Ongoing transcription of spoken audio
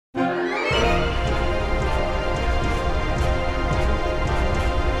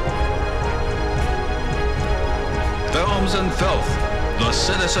Crimson Filth, the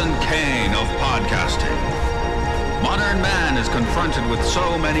Citizen Kane of podcasting. Modern man is confronted with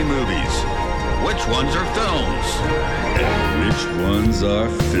so many movies. Which ones are films? And which ones are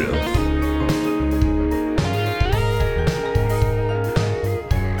filth?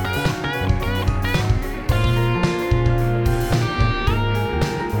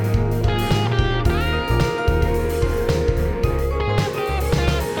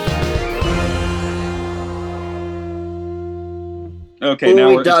 Okay, All now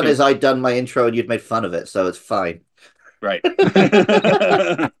we've done is I'd done my intro and you'd made fun of it, so it's fine. Right.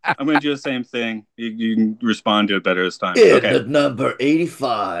 I'm going to do the same thing. You can respond to it better this time. In Okay. at number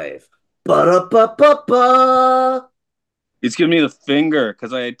 85. Ba-da-ba-ba-ba. It's giving me the finger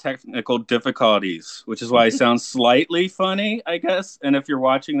because I had technical difficulties, which is why I sound slightly funny, I guess. And if you're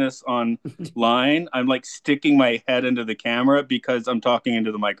watching this online, I'm like sticking my head into the camera because I'm talking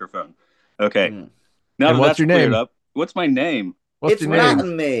into the microphone. Okay. Now And that what's that's your cleared name? up, what's my name? What's It's your Matt name?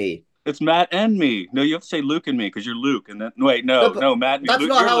 and me. It's Matt and me. No, you have to say Luke and me because you're Luke. And then wait, no, Matt and me. that's Luke,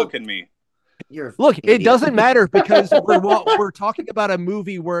 not you're how- Luke and me. You're Look, it idiot. doesn't matter because we're talking about a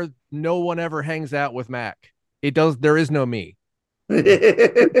movie where no one ever hangs out with Mac. There is no me. Wow,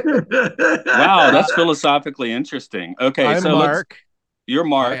 that's philosophically interesting. Okay, I'm so Mark. you're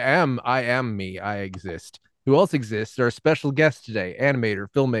Mark. I am me. I exist. Who else exists? Our special guest today, animator,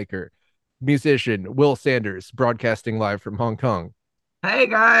 filmmaker, musician, Will Sanders, broadcasting live from Hong Kong. Hey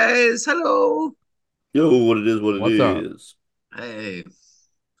guys, hello. Yo, what it is, what it What's up? is. Hey,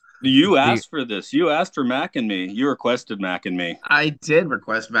 You asked for this. You asked for Mac and me. You requested Mac and me. I did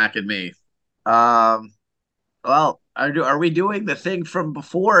request Mac and me. Well, are we doing the thing from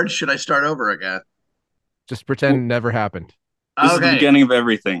before, or should I start over again? Just pretend it never happened. This is the beginning of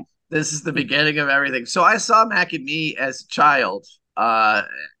everything. This is the beginning of everything. So I saw Mac and me as a child,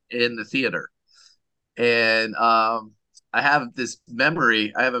 in the theater, and I have this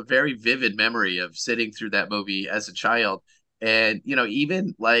memory. I have a very vivid memory of sitting through that movie as a child, and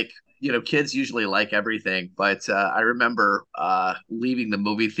even like kids usually like everything, but I remember leaving the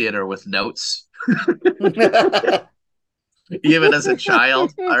movie theater with notes. Even as a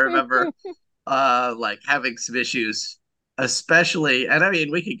child, I remember like having some issues, especially, and I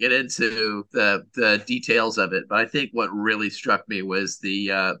mean we could get into the details of it, but I think what really struck me was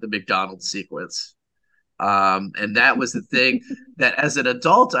the McDonald's sequence. And that was the thing that as an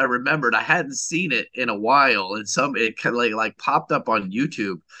adult I remembered. I hadn't seen it in a while, and it kind of like popped up on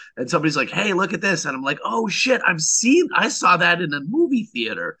YouTube, and somebody's like, "Hey, look at this," and I'm like, "Oh shit, I saw that in a movie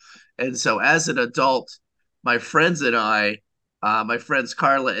theater." And so as an adult, my friends and I, my friends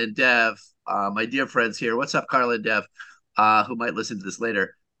Carla and Dev, my dear friends here, what's up, Carla and Dev, who might listen to this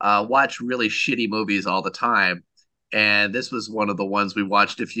later, watch really shitty movies all the time, and this was one of the ones we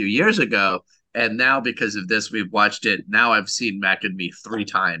watched a few years ago. And now, because of this, we've watched it. Now I've seen Mac and Me 3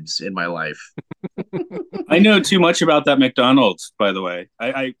 times in my life. I know too much about that McDonald's, by the way.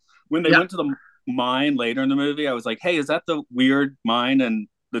 I when they went to the mine later in the movie, I was like, hey, is that the weird mine in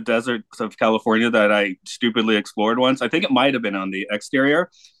the deserts of California that I stupidly explored once? I think it might have been on the exterior.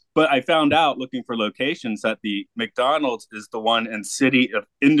 But I found out looking for locations that the McDonald's is the one in City of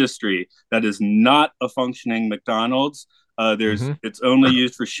Industry that is not a functioning McDonald's. It's only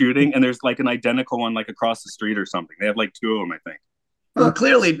used for shooting, and there's like an identical one like across the street or something. They have like 2 of them, I think. Well,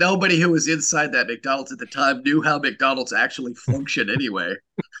 clearly nobody who was inside that McDonald's at the time knew how McDonald's actually functioned anyway.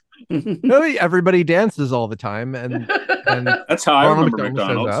 No, everybody dances all the time, and That's how I Ronald remember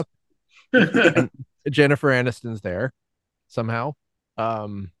McDonald McDonald's. shows up. And Jennifer Aniston's there somehow.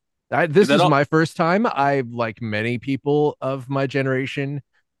 This is my first time. I, like many people of my generation,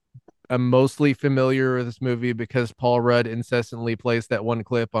 I'm mostly familiar with this movie because Paul Rudd incessantly plays that one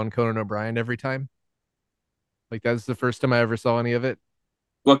clip on Conan O'Brien every time. Like that's the first time I ever saw any of it.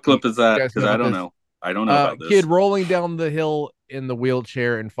 What clip is that? You guys Because know I about don't this? know. I don't know about this. Kid rolling down the hill in the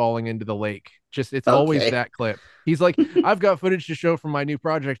wheelchair and falling into the lake. It's always that clip. He's like, I've got footage to show from my new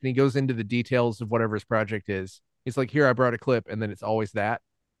project, and he goes into the details of whatever his project is. He's like, here, I brought a clip, and then it's always that.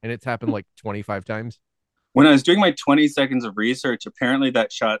 And it's happened like 25 times. When I was doing my 20 seconds of research, apparently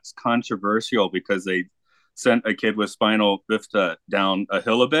that shot's controversial because they sent a kid with spinal bifida down a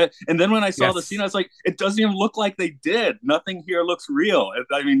hill a bit. And then when I saw the scene, I was like, it doesn't even look like they did. Nothing here looks real.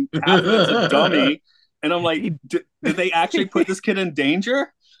 I mean, half of it's a dummy. And I'm like, did they actually put this kid in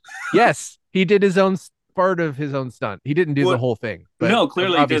danger? Yes, he did part of his own stunt. He didn't do the whole thing. But no,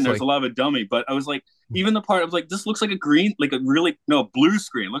 clearly he didn't. obviously. There's a lot of a dummy. But I was like, even the part, I was like, this looks like a blue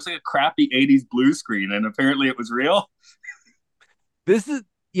screen. It looks like a crappy 80s blue screen. And apparently it was real. This is,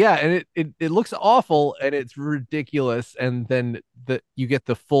 and it looks awful and it's ridiculous. And then you get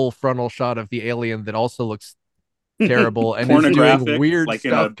the full frontal shot of the alien that also looks terrible and is Pornographic, doing weird like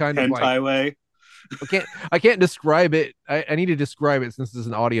stuff, in a kind of like hentai way. I can't describe it. I need to describe it since it's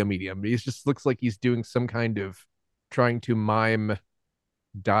an audio medium. He just looks like he's doing some kind of trying to mime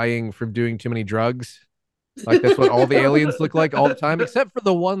dying from doing too many drugs. Like that's what all the aliens look like all the time, except for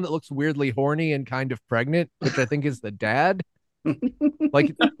the one that looks weirdly horny and kind of pregnant, which I think is the dad.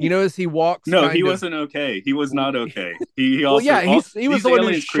 Like, you know, as he walks. No, he wasn't okay. He was not okay. He also, he was the one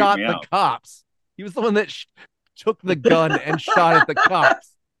who shot the cops. He was the one that took the gun and shot at the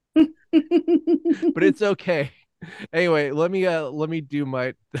cops. But it's okay. Anyway, let me do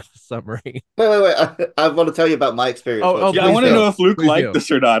my summary. Wait. I want to tell you about my experience. Yeah, I want to know if Luke liked this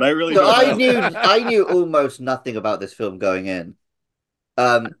or not. I really don't. I knew almost nothing about this film going in.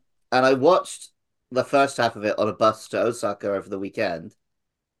 And I watched the first half of it on a bus to Osaka over the weekend.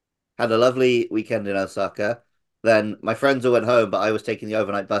 Had a lovely weekend in Osaka. Then my friends all went home, but I was taking the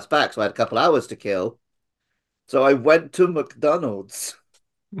overnight bus back, so I had a couple hours to kill. So I went to McDonald's.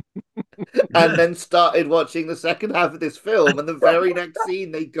 And then started watching the second half of this film, and the very next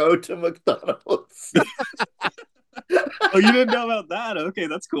scene they go to McDonald's. Oh, you didn't know about that? Okay,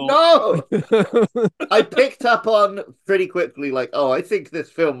 that's cool. No! I picked up on pretty quickly, like, oh, I think this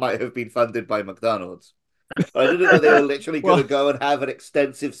film might have been funded by McDonald's. I didn't know they were literally going to go and have an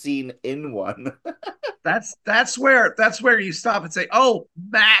extensive scene in one. That's where you stop and say, "Oh,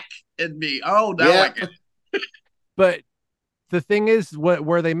 Mac and me." Oh, now I get it. But the thing is,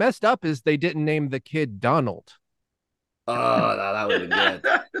 where they messed up is they didn't name the kid Donald. Oh, no, that would have been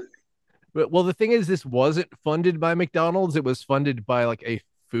good. But well, the thing is, this wasn't funded by McDonald's. It was funded by like a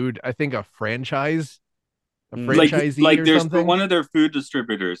franchise, franchisee, like or there's something. One of their food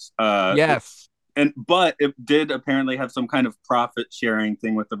distributors. Yes. But it did apparently have some kind of profit sharing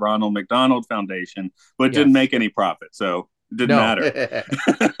thing with the Ronald McDonald Foundation, but didn't make any profit, so it didn't matter.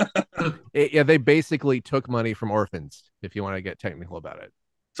 They basically took money from orphans, if you want to get technical about it.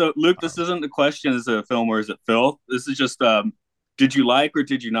 So, Luke, this isn't the question: is it a film or is it filth? This is just, did you like or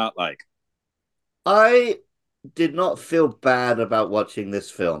did you not like? I did not feel bad about watching this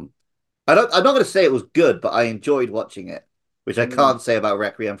film. I'm not going to say it was good, but I enjoyed watching it. Which I can't say about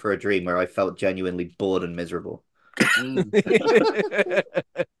Requiem for a Dream, where I felt genuinely bored and miserable.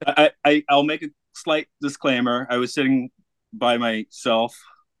 I'll make a slight disclaimer. I was sitting by myself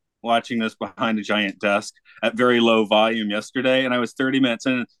watching this behind a giant desk at very low volume yesterday, and I was 30 minutes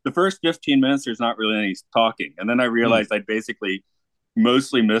in. The first 15 minutes, there's not really any talking. And then I realized I'd basically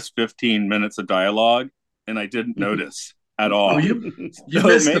mostly missed 15 minutes of dialogue, and I didn't notice at all. Oh, you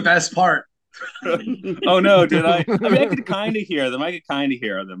missed the best part. Oh no, did I? I mean, I could kind of hear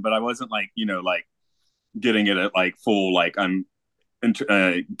them, but I wasn't like getting it at like full, like I'm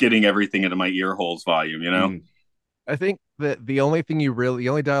getting everything into my ear holes volume. I think that the only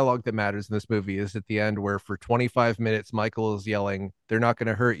dialogue that matters in this movie is at the end, where for 25 minutes Michael is yelling, "They're not going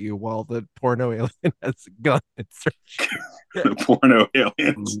to hurt you," while the porno alien has a gun and the porno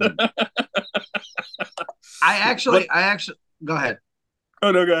aliens. I actually go ahead.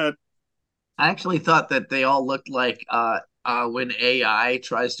 Oh no, go ahead. I actually thought that they all looked like when AI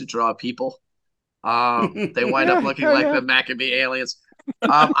tries to draw people. They wind up looking like the Maccabee aliens.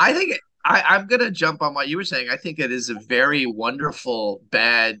 I think I'm going to jump on what you were saying. I think it is a very wonderful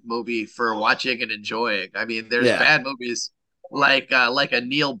bad movie for watching and enjoying. I mean, there's bad movies like a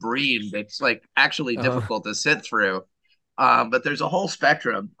Neil Breen that's like actually difficult to sit through. But there's a whole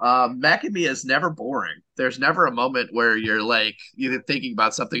spectrum. Maccabee is never boring. There's never a moment where you're like either thinking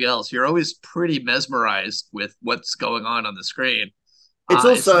about something else. You're always pretty mesmerized with what's going on the screen. It's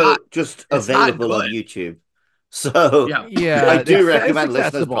also just available on YouTube. So I do recommend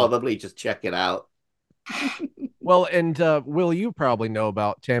listeners probably just check it out. Well, and Will, you probably know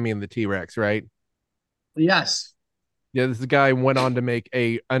about Tammy and the T-Rex, right? Yes. Yeah, this guy went on to make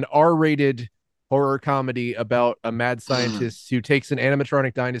an R-rated horror comedy about a mad scientist who takes an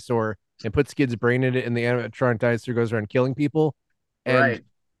animatronic dinosaur and puts kids' brain in it, and the animatronic dinosaur goes around killing people. And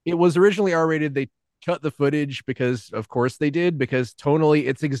it was originally R-rated. They cut the footage because, of course, they did, because tonally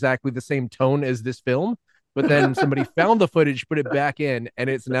it's exactly the same tone as this film. But then somebody found the footage, put it back in, and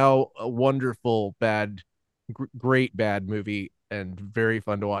it's now a wonderful, great bad movie, and very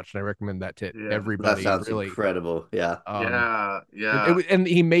fun to watch. And I recommend that to everybody. That sounds incredible. Yeah. And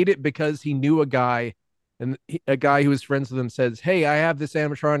he made it because he knew a guy, and a guy who was friends with him says, "Hey, I have this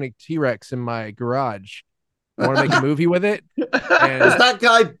animatronic T-Rex in my garage. I want to make a movie with it." And is that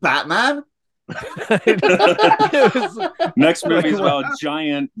guy Batman? Next movie is about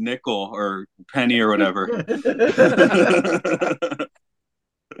giant nickel or penny or whatever.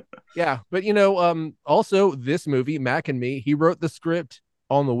 Yeah, but also this movie, Mac and Me, he wrote the script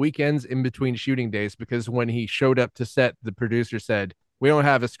on the weekends in between shooting days, because when he showed up to set, the producer said, "We don't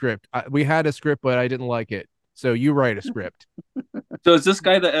have a script. We had a script, but I didn't like it. So you write a script." So is this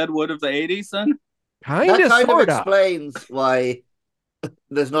guy the Ed Wood of the 80s then? That kind of explains why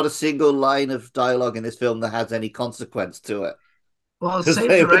there's not a single line of dialogue in this film that has any consequence to it. Well, Because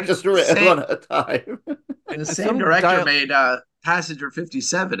they were just written one at a time. The same director made Passenger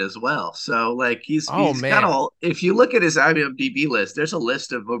 57 as well. So like he's got all. If you look at his IMDb list, there's a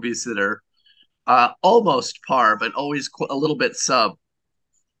list of movies that are almost par, but always a little bit sub.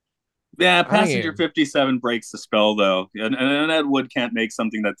 Yeah, Passenger 57 breaks the spell though, and Ed Wood can't make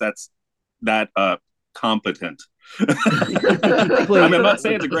something that's that competent. I mean, I'm not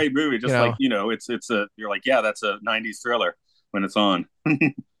saying it's a great movie, just it's a you're like, yeah, that's a 90s thriller when it's on.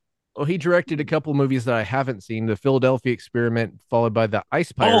 Well, he directed a couple movies that I haven't seen. The Philadelphia Experiment, followed by The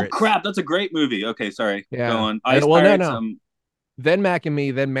Ice Pirates. Oh crap, that's a great movie. Okay, sorry. Yeah. Go on. Ice Pirates. No. Then Mac and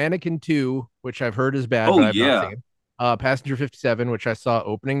Me, then Mannequin 2, which I've heard is bad, but I've not seen. Passenger 57, which I saw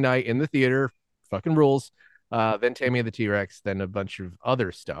opening night in the theater. Fucking rules. Then Tammy and the T-Rex, then a bunch of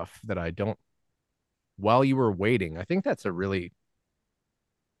other stuff that I don't. While You Were Waiting. I think that's a really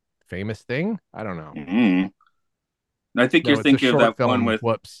famous thing. I don't know. Mm-hmm. I think you're thinking of that one with.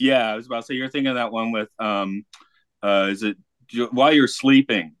 Whoops. Yeah, I was about to say you're thinking of that one with. Is it While You're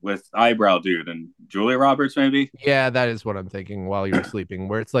Sleeping with Eyebrow Dude and Julia Roberts? Maybe. Yeah, that is what I'm thinking. While You're Sleeping,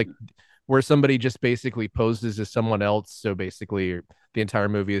 where it's like, where somebody just basically poses as someone else. So basically, the entire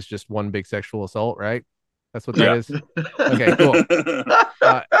movie is just one big sexual assault, right? That's what that is. Okay, cool.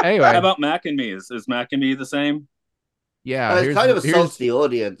 Anyway, how about Mac and Me? Is Mac and Me the same? Yeah, it kind of assaults the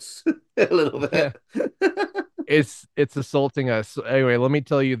audience a little bit. Yeah. It's assaulting us. Anyway, let me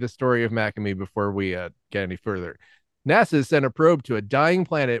tell you the story of Mac and Me before we get any further. NASA sent a probe to a dying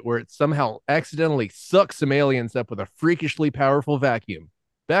planet where it somehow accidentally sucks some aliens up with a freakishly powerful vacuum.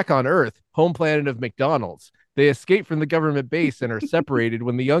 Back on Earth, home planet of McDonald's, they escape from the government base and are separated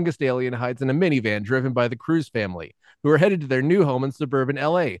when the youngest alien hides in a minivan driven by the Cruz family, who are headed to their new home in suburban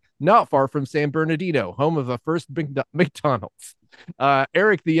LA, not far from San Bernardino, home of the first McDonald's.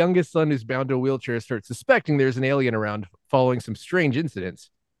 Eric, the youngest son who's bound to a wheelchair, starts suspecting there's an alien around following some strange incidents.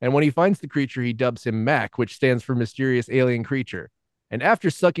 And when he finds the creature, he dubs him Mac, which stands for mysterious alien creature. And after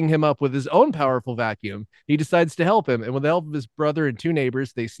sucking him up with his own powerful vacuum, he decides to help him. And with the help of his brother and two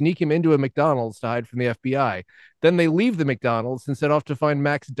neighbors, they sneak him into a McDonald's to hide from the FBI. Then they leave the McDonald's and set off to find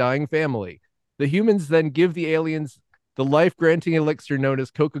Mac's dying family. The humans then give the aliens the life-granting elixir known as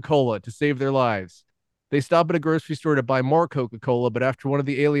Coca-Cola to save their lives. They stop at a grocery store to buy more Coca-Cola, but after one of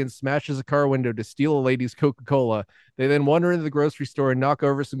the aliens smashes a car window to steal a lady's Coca-Cola, they then wander into the grocery store and knock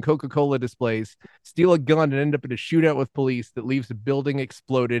over some Coca-Cola displays, steal a gun, and end up in a shootout with police that leaves the building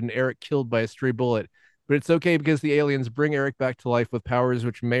exploded and Eric killed by a stray bullet. But it's okay because the aliens bring Eric back to life with powers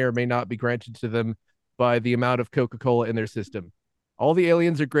which may or may not be granted to them by the amount of Coca-Cola in their system. All the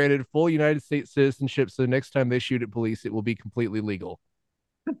aliens are granted full United States citizenship, so next time they shoot at police, it will be completely legal.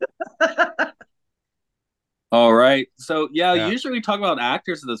 All right. So, usually we talk about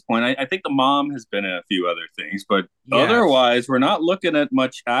actors at this point. I think the mom has been in a few other things, but otherwise, we're not looking at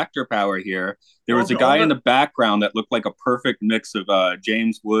much actor power here. There was a guy in the background that looked like a perfect mix of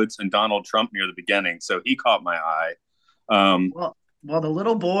James Woods and Donald Trump near the beginning, so he caught my eye. Well, the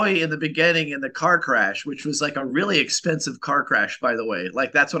little boy in the beginning in the car crash, which was like a really expensive car crash, by the way.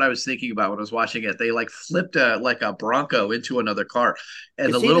 Like, that's what I was thinking about when I was watching it. They like flipped a Bronco into another car. And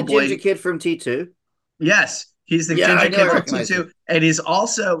Is the little boy... ginger kid from T2? Yes, he's the ginger kid from T2, and he's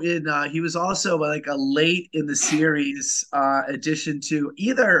also in. He was also like a late in the series addition to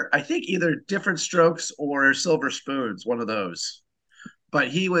either Different Strokes or Silver Spoons, one of those. But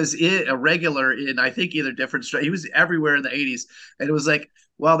he was a regular in either Different Strokes. He was everywhere in the 80s, and it was like,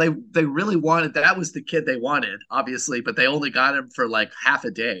 well, they really wanted, that was the kid they wanted, obviously, but they only got him for like half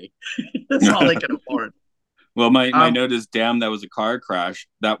a day. That's all they could afford. Well, my note is, damn, that was a car crash.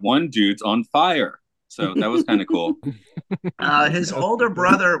 That one dude's on fire. So that was kind of cool. His older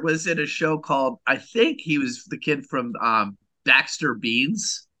brother was in a show called, I think he was the kid from Baxter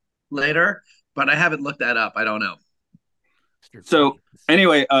Beans later, but I haven't looked that up. I don't know. So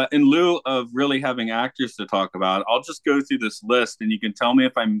anyway, in lieu of really having actors to talk about, I'll just go through this list and you can tell me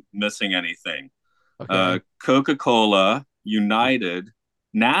if I'm missing anything. Okay. Coca-Cola, United,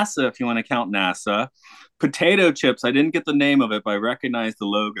 NASA, if you want to count NASA, Potato Chips. I didn't get the name of it, but I recognize the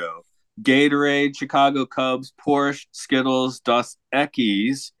logo. Gatorade, Chicago Cubs, Porsche, Skittles, Dos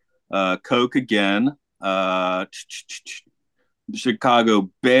Equis, Coke again,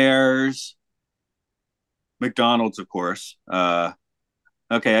 Chicago Bears, McDonald's, of course. Okay,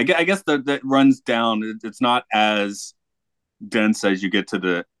 I guess that runs down. It's not as dense as you get to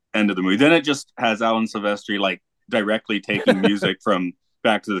the end of the movie. Then it just has Alan Silvestri like directly taking music from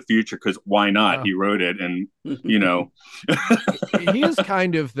Back to the Future because why not? He wrote it, and you know, he is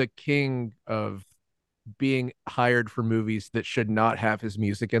kind of the king of being hired for movies that should not have his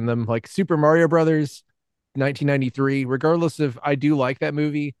music in them, like Super Mario Brothers 1993. Regardless of, I do like that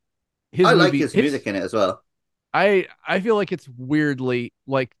movie. I like his music in it as well. I feel like it's weirdly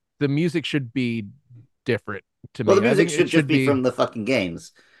like the music should be different to me. Well, the music should just be from the fucking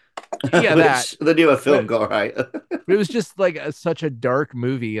games. Yeah, that the newer film got right. It was just like such a dark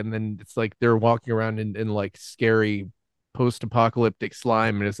movie, and then it's like they're walking around in like scary post-apocalyptic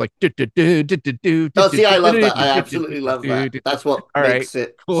slime, and it's like oh, see, I love that. I absolutely love that. That's what makes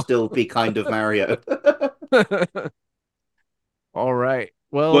it still be kind of Mario. All right.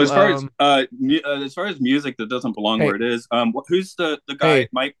 Well, as far as music that doesn't belong where it is, who's the guy? Hey,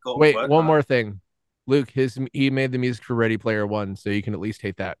 Michael. Wait, one more thing. Luke, he made the music for Ready Player One, so you can at least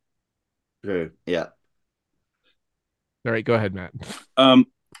hate that. True. Yeah. All right, go ahead, Matt.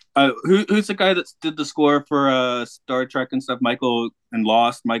 Who's the guy that did the score for Star Trek and stuff? Michael and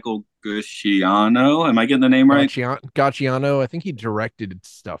Lost. Michael Giacchino. Am I getting the name right? Giacchino. I think he directed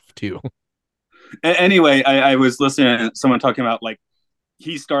stuff too. Anyway, I was listening to someone talking about like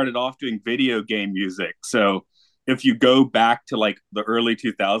he started off doing video game music. So if you go back to like the early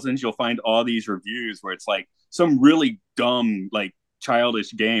 2000s, you'll find all these reviews where it's like some really dumb, like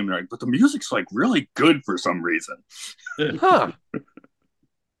childish game, right? But the music's like really good for some reason. Huh.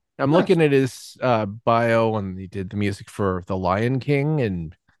 I'm looking at his bio, and he did the music for The Lion King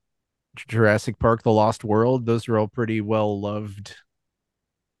and Jurassic Park: The Lost World. Those are all pretty well loved.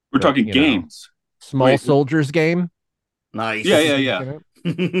 We're talking games. Small Soldiers Game. Nice. Yeah.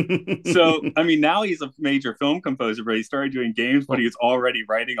 So, I mean, now he's a major film composer, but he started doing games, but he's already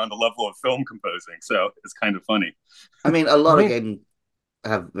writing on the level of film composing. So it's kind of funny. I mean, a lot of games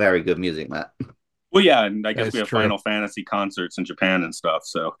have very good music, Matt. Well, yeah, and I guess we have Final Fantasy concerts in Japan and stuff.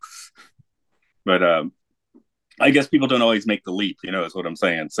 So, but I guess people don't always make the leap, is what I'm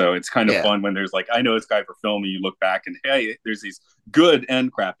saying. So it's kind of fun when there's like, I know this guy for film, and you look back and hey, there's these good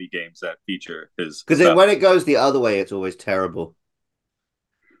and crappy games that feature his. Because when it goes the other way, it's always terrible.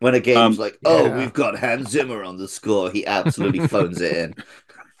 When a game's we've got Hans Zimmer on the score, he absolutely phones it in.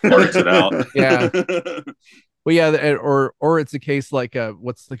 Works it out. Yeah. Well, yeah, or it's a case like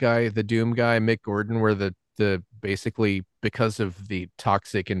what's the guy, the Doom guy, Mick Gordon, where the basically because of the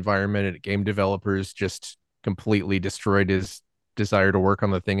toxic environment at game developers just completely destroyed his desire to work on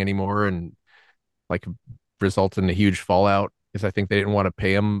the thing anymore, and like resulted in a huge fallout because I think they didn't want to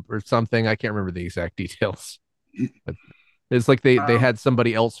pay him or something. I can't remember the exact details. But it's like they had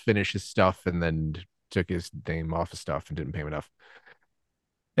somebody else finish his stuff and then took his name off of stuff and didn't pay him enough.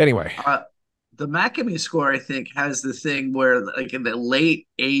 Anyway. The Macamee score, I think, has the thing where, like in the late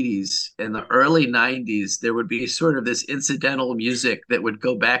 80s and the early 90s, there would be sort of this incidental music that would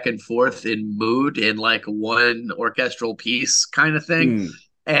go back and forth in mood in like one orchestral piece kind of thing.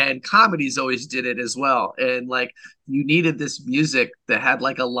 And comedies always did it as well. And like you needed this music that had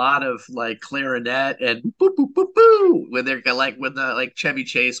like a lot of like clarinet and boo boo boo boo when they're like when the like Chevy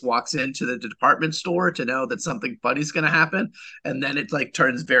Chase walks into the department store to know that something funny's gonna happen, and then it like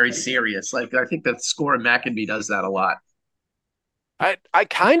turns very serious. Like I think the score in Macamee does that a lot. I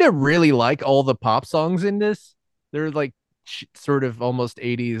kind of really like all the pop songs in this. They're like sort of almost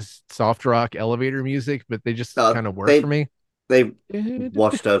 80s soft rock elevator music, but they just kind of work for me. They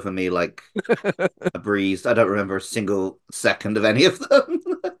washed over me like a breeze. I don't remember a single second of any of them.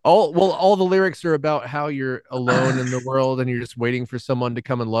 All the lyrics are about how you're alone in the world and you're just waiting for someone to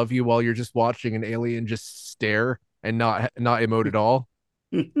come and love you while you're just watching an alien just stare and not emote at all.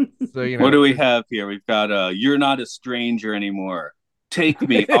 So what do we have here? We've got "You're Not a Stranger Anymore." Take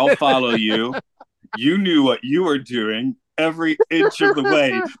me, I'll follow you. You knew what you were doing every inch of the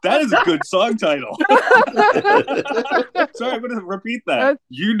way. That is a good song title. Sorry, I'm going to repeat that.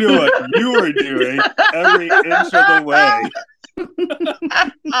 You knew what you were doing every inch of the way.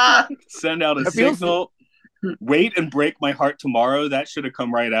 Send out a signal. Wait and break my heart tomorrow. That should have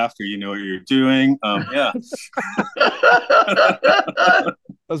come right after. You know what you're doing. Yeah.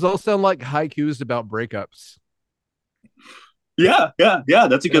 Those all sound like haikus about breakups. Yeah.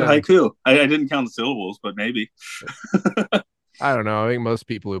 That's a good haiku. I didn't count the syllables, but maybe. I don't know. I think most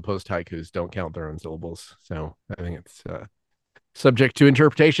people who post haikus don't count their own syllables, so I think it's subject to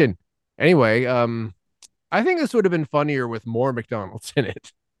interpretation. Anyway, I think this would have been funnier with more McDonald's in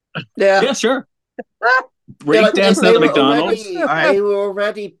it. Yeah, sure. Breakdance at McDonald's. They were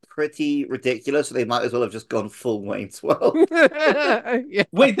already pretty ridiculous, so they might as well have just gone full Wayne's World.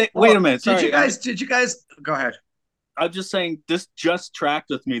 Wait a minute. Sorry. Did you guys? Go ahead. I'm just saying this just tracked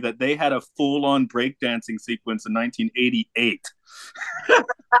with me that they had a full-on breakdancing sequence in 1988.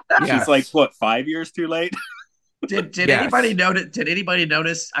 She's like, what, 5 years too late? Did anybody notice? Did anybody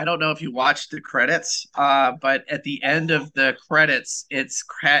notice? I don't know if you watched the credits, but at the end of the credits, it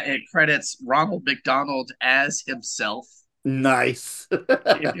credits Ronald McDonald as himself. Nice.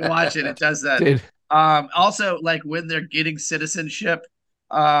 If you watch it, it does that. Also, like when they're getting citizenship,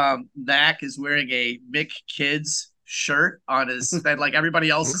 Mac is wearing a Mick Kids shirt on his, and like everybody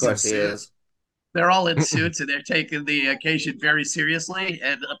else is in suits. They're all in suits and they're taking the occasion very seriously,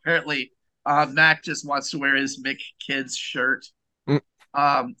 and apparently. Mac just wants to wear his Mick Kids shirt.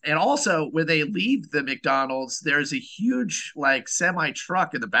 And also, when they leave the McDonald's, there's a huge, like,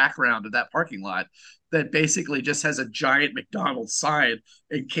 semi-truck in the background of that parking lot that basically just has a giant McDonald's sign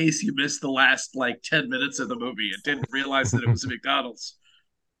in case you missed the last, like, 10 minutes of the movie and didn't realize that it was a McDonald's.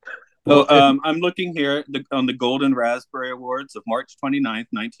 Well, I'm looking here on the Golden Raspberry Awards of March 29th,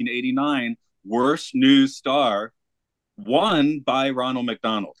 1989. Worst New Star, won by Ronald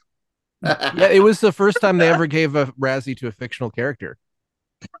McDonald. Yeah, it was the first time they ever gave a Razzie to a fictional character.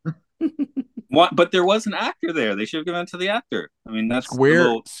 What? But there was an actor there. They should have given it to the actor. I mean, that's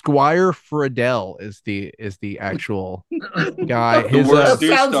Squire Friedel is the actual guy. His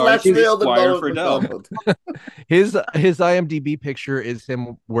sounds less real than Squire Friedel. His IMDb picture is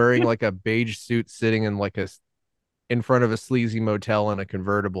him wearing like a beige suit, sitting in like in front of a sleazy motel in a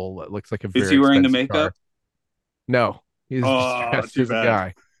convertible that looks like a. Is he wearing the makeup? Car. No, he's just dressed as a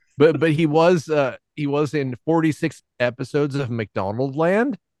guy. But he was in 46 episodes of McDonald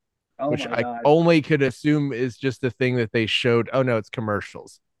Land, which I only could assume is just the thing that they showed. Oh no, it's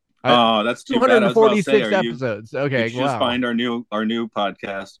commercials. That's 246 episodes. Okay, you just find our new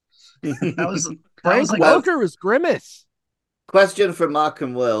podcast. Frank Welker was Grimace. Question for Mark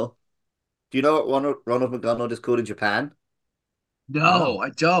and Will: do you know what Ronald McDonald is called in Japan? No, I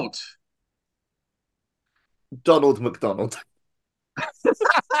don't. Donald McDonald.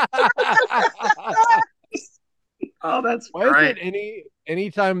 Oh, that's great.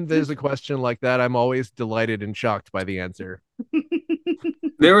 Anytime there's a question like that, I'm always delighted and shocked by the answer.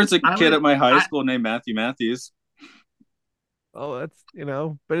 There was a kid at my high school named Matthew Matthews. Oh, that's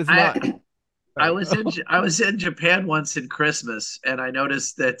but it's not. I was in Japan once in Christmas, and I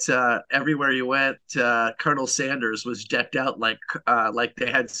noticed that everywhere you went, Colonel Sanders was decked out like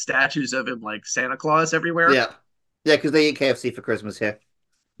they had statues of him, like Santa Claus everywhere. Yeah, because they eat KFC for Christmas here.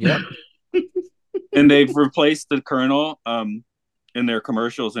 Yeah. And they've replaced the Colonel in their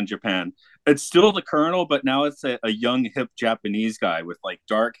commercials in Japan. It's still the Colonel, but now it's a young, hip Japanese guy with like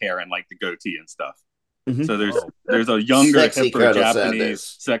dark hair and like the goatee and stuff. Mm-hmm. So there's a younger, hipper Colonel Japanese,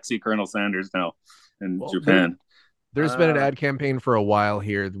 Sanders. Sexy Colonel Sanders now in Japan. There's been an ad campaign for a while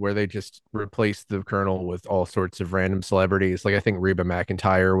here where they just replaced the Colonel with all sorts of random celebrities. Like I think Reba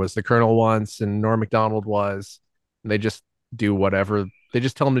McEntire was the Colonel once, and Norm Macdonald was. And they just do whatever. They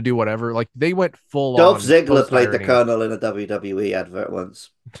just tell them to do whatever. Like they went full Dolph on. Ziggler played the Colonel in a WWE advert once.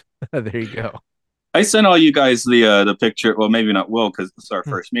 There you go. I sent all you guys the picture. Well, maybe not Will because this is our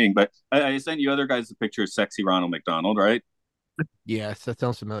first meeting, but I sent you other guys the picture of sexy Ronald McDonald, right? Yes, that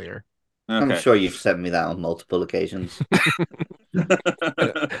sounds familiar. Okay. I'm sure you've sent me that on multiple occasions.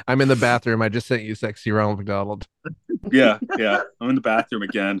 I'm in the bathroom. I just sent you sexy Ronald McDonald. Yeah. I'm in the bathroom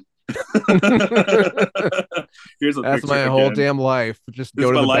again. That's my whole damn life. Just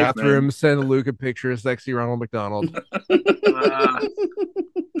go to the bathroom, man. Send Luke a picture of sexy Ronald McDonald.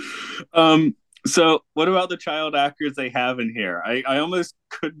 So what about the child actors they have in here? I almost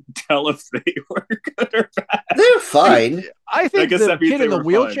couldn't tell if they were good or bad. They're fine. I think the kid in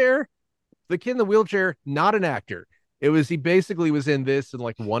the wheelchair, not an actor. He basically was in this and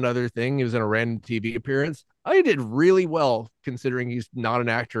like one other thing. He was in a random TV appearance. I did really well considering he's not an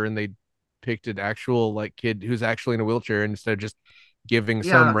actor, and they picked an actual like kid who's actually in a wheelchair instead of just giving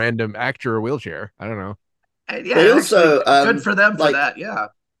some random actor a wheelchair. I don't know. And also good for them for that. Yeah.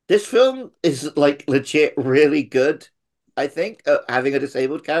 This film is like legit really good, I think, having a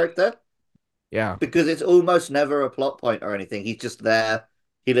disabled character. Yeah. Because it's almost never a plot point or anything. He's just there.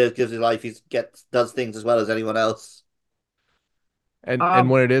 He lives his life. He does things as well as anyone else. And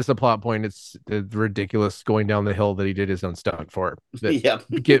when it is a plot point, it's the ridiculous going down the hill that he did his own stunt for. They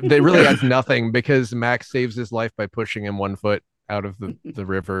really adds nothing because Max saves his life by pushing him 1 foot out of the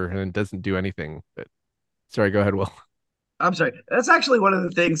river and doesn't do anything. But sorry, go ahead, Will. I'm sorry. That's actually one of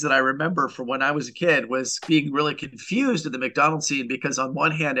the things that I remember from when I was a kid was being really confused in the McDonald's scene because on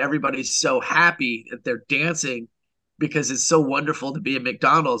one hand, everybody's so happy that they're dancing because it's so wonderful to be at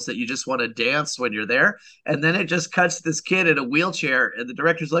McDonald's that you just want to dance when you're there. And then it just cuts this kid in a wheelchair, and the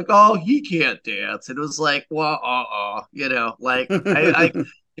director's like, "Oh, he can't dance." And it was like, well, like I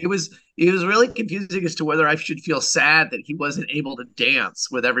it was really confusing as to whether I should feel sad that he wasn't able to dance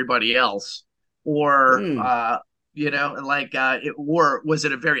with everybody else, or or was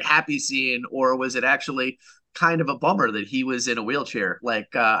it a very happy scene, or was it actually kind of a bummer that he was in a wheelchair?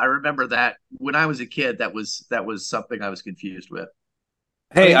 I remember that when I was a kid, that was something I was confused with.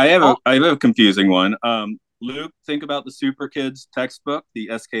 Hey, I have a confusing one. Luke, think about the Super Kids textbook, the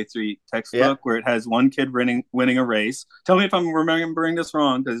SK3 textbook, where it has one kid winning a race. Tell me if I'm remembering this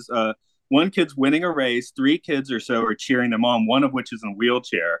wrong, because one kid's winning a race, 3 kids or so are cheering them on, one of which is in a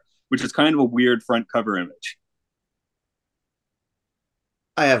wheelchair, which is kind of a weird front cover image.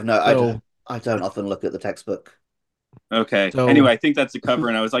 I don't often look at the textbook. Okay. So, anyway, I think that's the cover,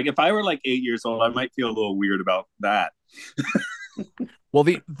 and I was like, if I were like 8 years old, I might feel a little weird about that. Well,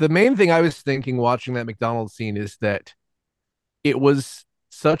 the main thing I was thinking watching that McDonald's scene is that it was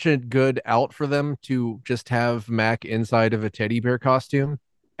such a good out for them to just have Mac inside of a teddy bear costume.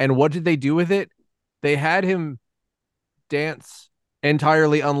 And what did they do with it? They had him dance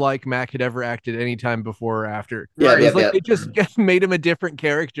entirely unlike Mac had ever acted any time before or after. They just made him a different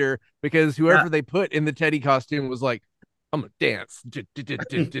character because whoever they put in the Teddy costume was like, I'm gonna dance.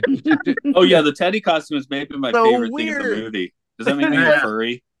 Oh yeah, the Teddy costume is maybe my favorite thing of the movie. Does that make me a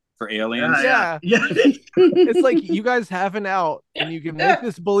furry for aliens? Yeah. It's like you guys have an out and you can make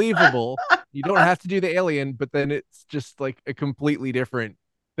this believable. You don't have to do the alien, but then it's just like a completely different.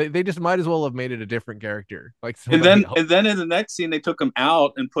 They just might as well have made it a different character. And then in the next scene, they took him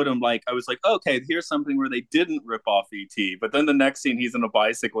out and put him I was like, okay, here's something where they didn't rip off E.T. But then the next scene, he's in a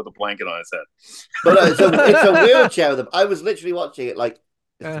bicycle with a blanket on his head. But it's a wheelchair. I was literally watching it like,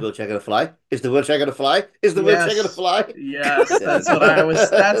 is the wheelchair going to fly? Is the wheelchair going to fly? Is the wheelchair going to fly? Yes, that's what I was.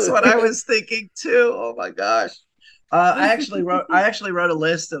 That's what I was thinking too. Oh my gosh! I actually wrote a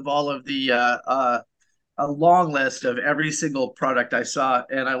list of all of the a long list of every single product I saw,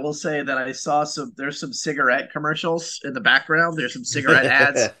 and I will say that I saw there's some cigarette commercials in the background. There's some cigarette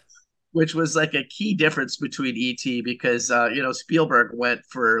ads, which was like a key difference between E.T. because Spielberg went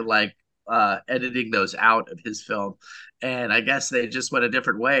for editing those out of his film, and I guess they just went a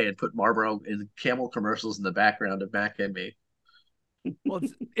different way and put Marlboro and Camel commercials in the background of Mac and Me. Well,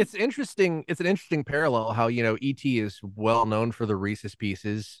 it's interesting. It's an interesting parallel how E.T. is well known for the Reese's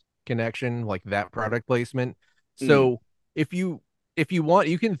Pieces connection, like that product placement. So if you want,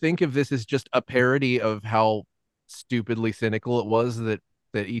 you can think of this as just a parody of how stupidly cynical it was that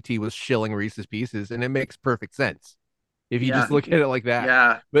E.T. was shilling Reese's Pieces, and it makes perfect sense if you just look at it like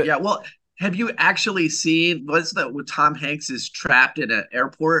that. Well, have you actually seen what's that with Tom Hanks is trapped in an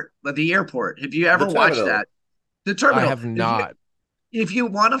airport? The airport. Have you ever watched that? The Terminal. I have not. If you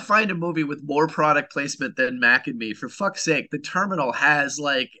want to find a movie with more product placement than Mac and Me, for fuck's sake, The Terminal has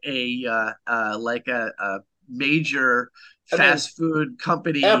a major fast food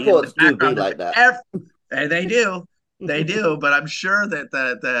company. Airports do be like that. And they do. They do, but I'm sure that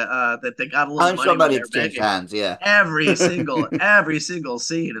that they got a little. I'm sure money exchange hands. Yeah, every single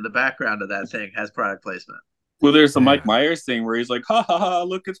scene in the background of that thing has product placement. Well, there's the Mike Myers thing where he's like, ha ha ha,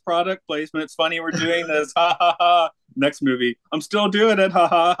 look, it's product placement. It's funny we're doing this. Ha ha ha. Next movie, I'm still doing it. Ha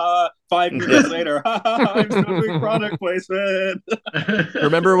ha ha. 5 years later, ha ha ha, I'm still doing product placement.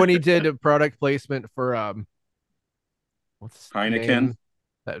 Remember when he did a product placement for what's Heineken?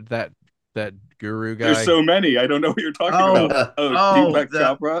 That guru guy. There's so many. I don't know what you're talking about. Deepak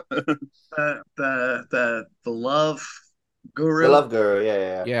Chopra. the love guru. The love guru.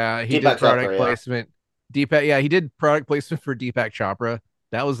 Yeah. Yeah, he did product placement. Deepak, yeah, he did product placement for Deepak Chopra.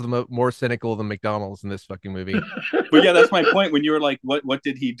 That was the more cynical than McDonald's in this fucking movie. But yeah, that's my point. When you were like, what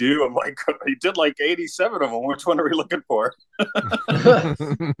did he do? I'm like, he did 87 of them. Which one are we looking for?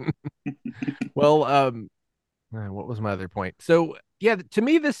 Well, what was my other point? So yeah, to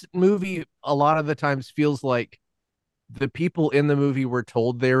me, this movie a lot of the times feels like the people in the movie were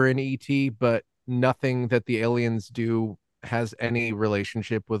told they were in E.T., but nothing that the aliens do has any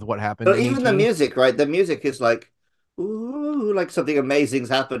relationship with what happened. But even the music, right? The music is like, ooh, like something amazing's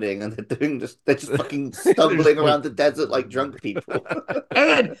happening, and they're just fucking stumbling around the desert like drunk people.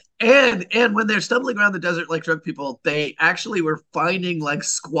 and when they're stumbling around the desert like drunk people, they actually were finding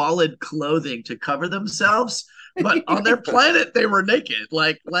squalid clothing to cover themselves. But on their planet, they were naked.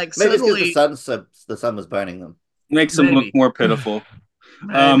 Maybe suddenly the sun was burning them. Makes them look more pitiful.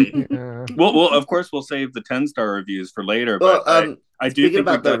 Well, of course, we'll save the 10-star reviews for later. But I do think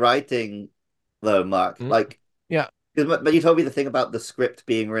about the writing, though, Mark. Yeah. But you told me the thing about the script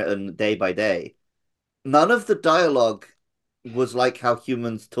being written day by day. none of the dialogue was like how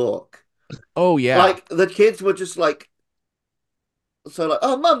humans talk. Oh yeah. Like the kids were just like, so like,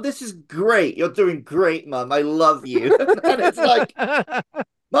 oh mum, this is great. You're doing great, mum. I love you. And it's like,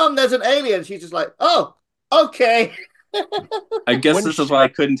 mum, there's an alien. She's just like, oh, okay. I guess this is why I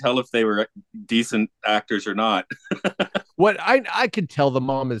couldn't tell if they were decent actors or not. What I could tell the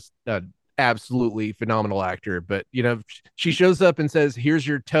mom is an absolutely phenomenal actor, but she shows up and says, "Here's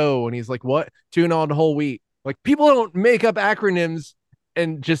your toe," and he's like, "What? Tuna on whole wheat." Like, people don't make up acronyms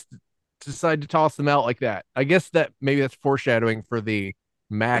and just decide to toss them out like that. I guess that maybe that's foreshadowing for the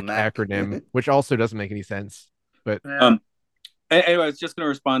Mac acronym, which also doesn't make any sense. But anyway, I was just going to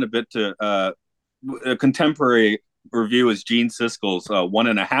respond a bit to a contemporary review is Gene Siskel's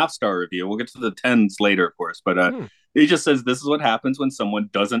 1.5-star review. We'll get to the 10s later, of course, but he just says this is what happens when someone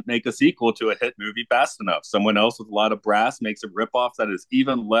doesn't make a sequel to a hit movie fast enough. Someone else with a lot of brass makes a ripoff that is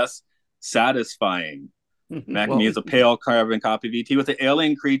even less satisfying. Macmee is a pale carbon copy of E.T. with an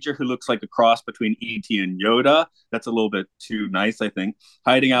alien creature who looks like a cross between E.T. and Yoda. That's a little bit too nice, I think.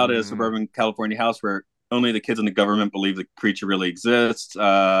 Hiding out in a suburban California house where only the kids in the government believe the creature really exists.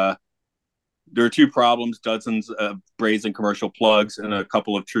 There are 2 problems, dozens of brazen commercial plugs, and a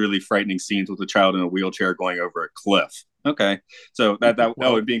couple of truly frightening scenes with a child in a wheelchair going over a cliff. Okay. So that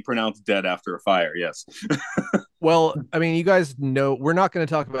would being pronounced dead after a fire, yes. Well, I mean, you guys know we're not going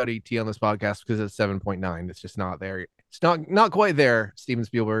to talk about E.T. on this podcast because it's 7.9. It's just not there. It's not quite there, Steven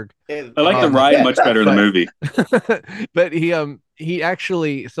Spielberg. I like the ride much better than the movie. But he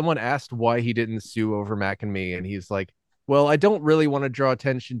actually, someone asked why he didn't sue over Mac and Me, and he's like, well, I don't really want to draw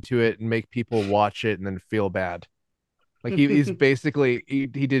attention to it and make people watch it and then feel bad. Like he's basically, he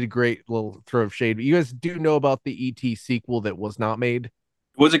did a great little throw of shade. You guys do know about the E.T. sequel that was not made?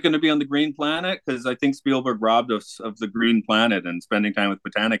 Was it going to be on the Green Planet? Because I think Spielberg robbed us of the Green Planet and spending time with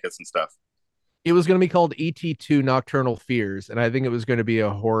Botanicus and stuff. It was going to be called E.T. 2 Nocturnal Fears, and I think it was going to be a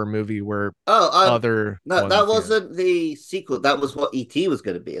horror movie where that wasn't the sequel. That was what E.T. was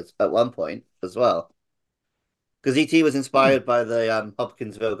going to be at one point as well. Because E.T. was inspired by the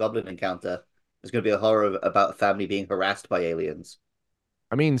Hopkinsville Goblin encounter. There's going to be a horror about a family being harassed by aliens.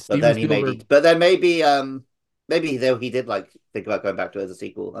 I mean, but then maybe he did like think about going back to it as a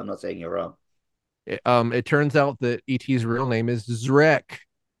sequel. I'm not saying you're wrong. It turns out that E.T.'s real name is Zrek.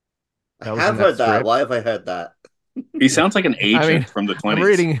 I have heard that. Why have I heard that? He sounds like an agent from the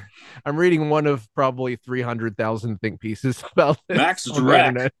 20s. I'm reading one of probably 300,000 think pieces about this. Max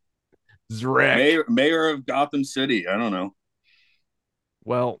Zrek. Mayor of Gotham City. I don't know.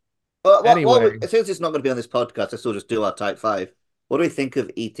 Well, anyway. Since it's not going to be on this podcast, I still just do our type 5. What do we think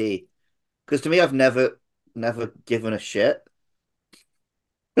of E.T.? Because to me, I've never given a shit.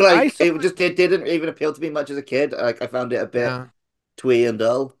 Like it didn't even appeal to me much as a kid. Like I found it a bit twee and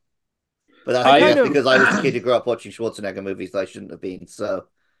dull. But I guess because I was a kid who grew up watching Schwarzenegger movies that I shouldn't have been. So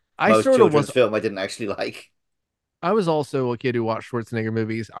most children's film I didn't actually like. I was also a kid who watched Schwarzenegger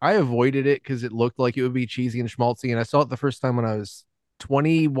movies. I avoided it because it looked like it would be cheesy and schmaltzy. And I saw it the first time when I was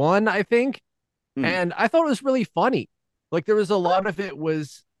 21, I think. And I thought it was really funny. Like there was a lot of it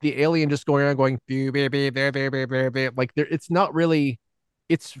was the alien just going around going, like it's not really,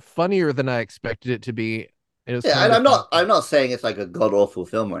 it's funnier than I expected it to be. And I'm not saying it's like a god awful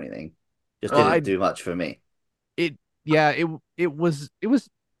film or anything. Just didn't do much for me. It was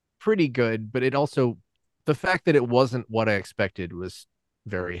pretty good, but it also, the fact that it wasn't what I expected was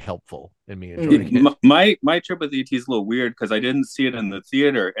very helpful in me enjoying it. My trip with ET is a little weird because I didn't see it in the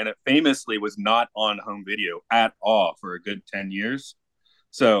theater, and it famously was not on home video at all for a good 10 years.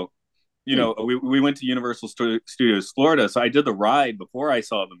 So, we went to Universal Studios Florida, so I did the ride before I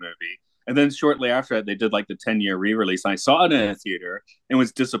saw the movie. And then shortly after that, they did like the 10-year re-release. And I saw it in a theater and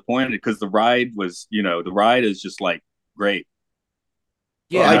was disappointed because the ride is just like great.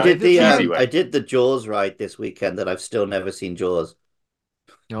 Yeah, I did the Jaws ride this weekend, and I've still never seen Jaws.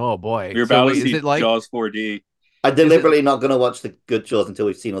 Oh boy, you're about to see Jaws 4D. I'm deliberately not going to watch the good Jaws until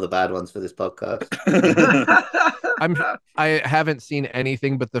we've seen all the bad ones for this podcast. I haven't seen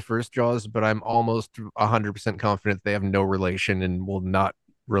anything but the first Jaws, but I'm almost 100% confident they have no relation and will not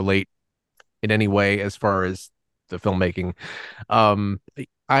relate in any way as far as the filmmaking.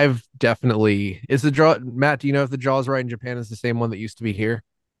 I've definitely Matt, do you know if the Jaws ride in Japan is the same one that used to be here?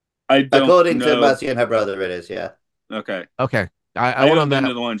 According to Mercy and her brother, it is, yeah. Okay. I went on that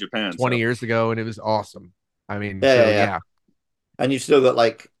the one in Japan 20 years ago, and it was awesome. I mean, yeah. And you've still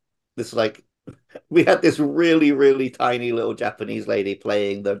got we had this really, really tiny little Japanese lady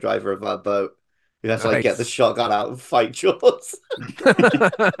playing the driver of our boat. We had to get the shotgun out and fight Jaws.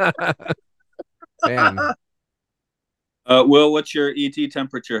 Man. Will, what's your ET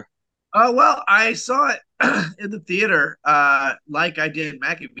temperature? Well, I saw it in the theater, like I did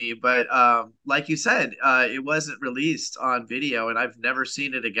Mac and Me, but like you said, it wasn't released on video, and I've never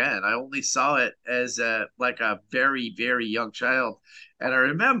seen it again. I only saw it as a very, very young child, and I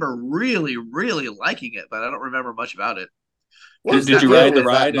remember really, really liking it, but I don't remember much about it. Did you ride the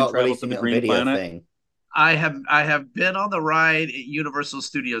ride and travel to the Green Planet? Thing? I have been on the ride at Universal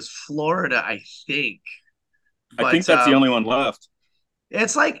Studios Florida, I think. But, I think that's the only one left.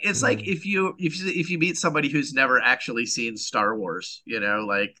 It's like if you meet somebody who's never actually seen Star Wars,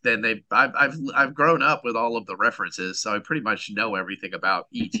 like then I've grown up with all of the references, so I pretty much know everything about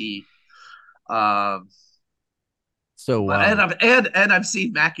E.T. And I've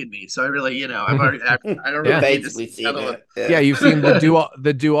seen Mac and Me, so I really I've already I don't really basically seen it. Yeah, you've seen the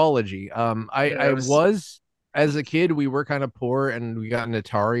duology. I was, as a kid, we were kind of poor, and we got an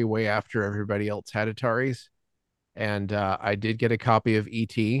Atari way after everybody else had Ataris. And I did get a copy of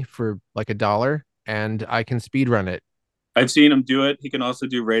E.T. for like $1, and I can speedrun it. I've seen him do it. He can also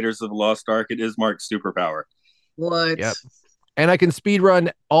do Raiders of the Lost Ark. It is Mark's superpower. What? Yep. And I can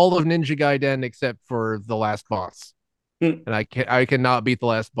speedrun all of Ninja Gaiden except for the last boss. And I cannot beat the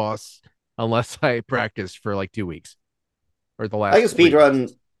last boss unless I practice for like 2 weeks. Or the last. I can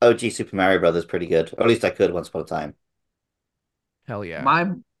speedrun OG Super Mario Brothers pretty good. Or at least I could once upon a time. Hell yeah.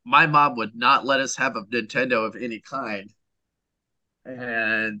 My mom would not let us have a Nintendo of any kind.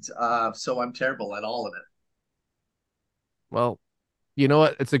 And so I'm terrible at all of it. Well, you know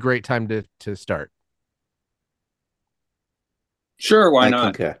what? It's a great time to start. Sure, why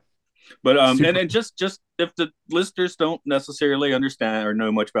not? Okay. But and just if the listeners don't necessarily understand or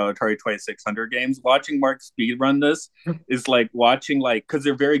know much about Atari 2600 games, watching Mark speedrun this is like watching because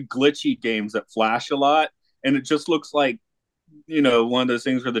they're very glitchy games that flash a lot, and it just looks like one of those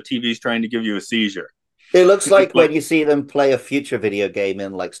things where the TV's trying to give you a seizure. It looks like when you see them play a future video game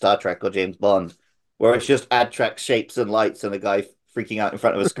in like Star Trek or James Bond, where it's just add track shapes and lights and a guy freaking out in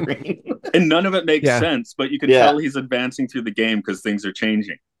front of a screen. And none of it makes sense, but you can tell he's advancing through the game because things are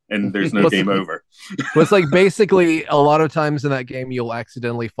changing and there's no game over. Well, it's like basically a lot of times in that game, you'll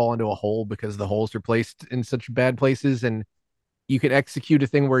accidentally fall into a hole because the holes are placed in such bad places, and you can execute a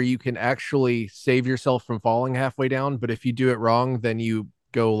thing where you can actually save yourself from falling halfway down. But if you do it wrong, then you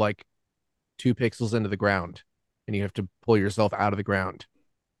go like 2 pixels into the ground and you have to pull yourself out of the ground.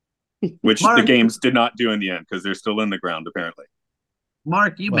 Which the games did not do in the end because they're still in the ground, apparently.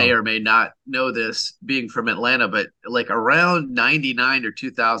 Mark, you may or may not know this being from Atlanta, but like around 99 or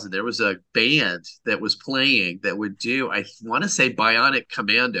 2000, there was a band that was playing that would do, I want to say Bionic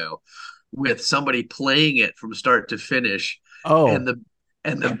Commando, with somebody playing it from start to finish. Oh, and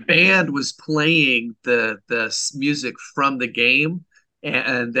the band was playing the music from the game,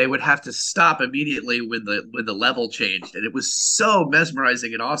 and they would have to stop immediately when the level changed, and it was so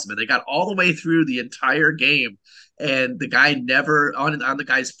mesmerizing and awesome. And they got all the way through the entire game, and the guy never on the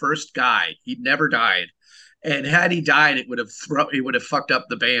guy's first guy, he never died. And had he died, it would have fucked up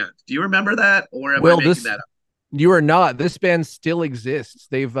the band. Do you remember that, or am I making that up? You are not. This band still exists.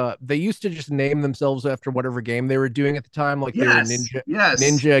 They used to just name themselves after whatever game they were doing at the time, like they were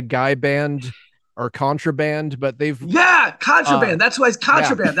Ninja Guy Band or Contraband. But Contraband. That's why it's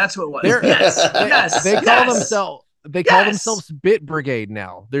Contraband. Yeah. That's what it was. Yes. They call themselves Bit Brigade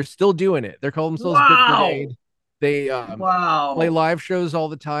now. They're still doing it. They're calling themselves Bit Brigade. They play live shows all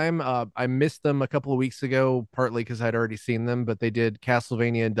the time. I missed them a couple of weeks ago, partly because I'd already seen them, but they did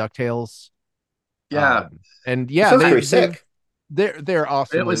Castlevania and DuckTales. Yeah. They're sick. They're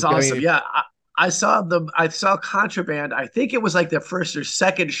awesome. It was awesome. I mean, I saw them. I saw Contraband. I think it was like their first or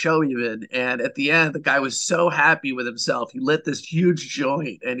second show even. And at the end, the guy was so happy with himself. He lit this huge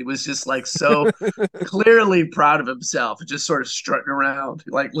joint, and he was just like so clearly proud of himself, just sort of strutting around,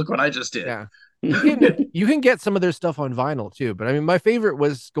 like, "Look what I just did." Yeah. You can get some of their stuff on vinyl too. But I mean, my favorite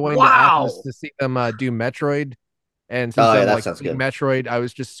was going to Atlas to see them do Metroid. And since I like Metroid, I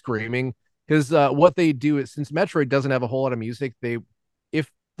was just screaming. Because what they do is, since Metroid doesn't have a whole lot of music, if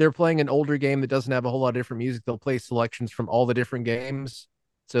they're playing an older game that doesn't have a whole lot of different music, they'll play selections from all the different games.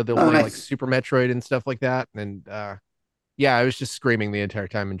 So they'll play like Super Metroid and stuff like that. And I was just screaming the entire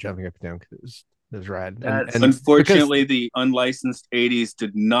time and jumping up and down because it was rad. And unfortunately, the unlicensed 80s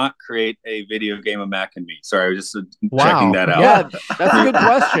did not create a video game of Mac and Me. Sorry, I was just checking that out. Yeah, that's a good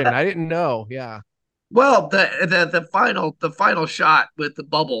question. I didn't know. Yeah. Well, the final shot with the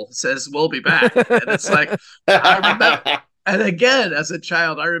bubble says "We'll be back," and it's like I remember. And again, as a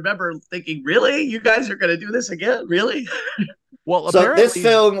child, I remember thinking, "Really, you guys are going to do this again? Really?" Well, so this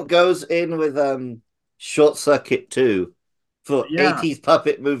film goes in with Short Circuit 2 for Yeah. 80s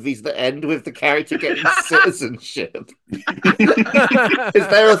puppet movies that end with the character getting citizenship. Is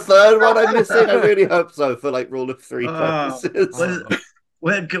there a third one I'm missing? I really hope so, for like rule of three purposes.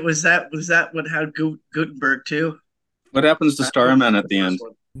 Was that what had Gutenberg too? What happens to Starman at the end?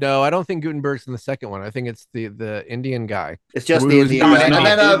 No, I don't think Gutenberg's in the second one. I think it's the Indian guy. It's just the Indian guy. Not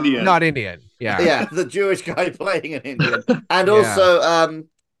And then, Indian. Not Indian. Yeah. yeah, the Jewish guy playing an Indian. And also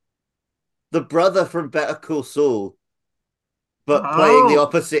the brother from Better Call Saul, but playing the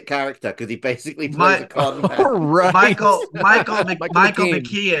opposite character because he basically plays a con man. Right. Michael McKean.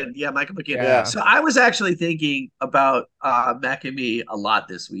 McKean. Yeah, Michael McKean. Yeah. So I was actually thinking about Mac and Me a lot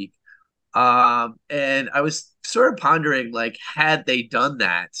this week. And I was sort of pondering, like, had they done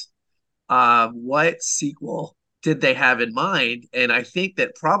that, what sequel did they have in mind? And I think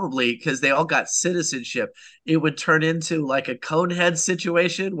that probably because they all got citizenship, it would turn into like a Conehead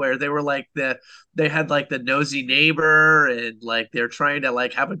situation where they were like they had like the nosy neighbor and like they're trying to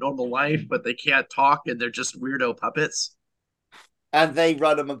like have a normal life, but they can't talk and they're just weirdo puppets. And they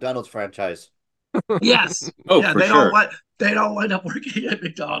run a McDonald's franchise. Yes. Oh, yeah, for they sure. don't wind up working at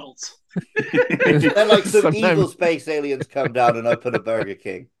McDonald's. Then like some Sometimes- evil space aliens come down and open a Burger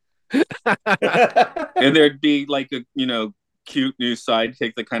King. And there'd be like a cute new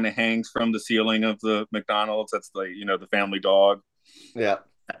sidekick that kind of hangs from the ceiling of the McDonald's. That's the the family dog. Yeah.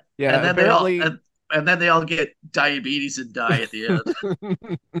 Yeah. And then Apparently, and then they all get diabetes and die at the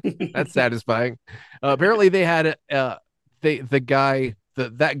end. that's satisfying. Apparently, they had that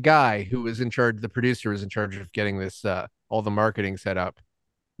guy who was in charge. The producer was in charge of getting this all the marketing set up.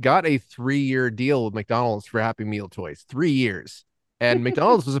 Got a 3-year deal with McDonald's for Happy Meal toys. 3 years. And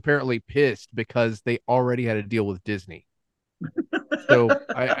McDonald's was apparently pissed because they already had a deal with Disney. So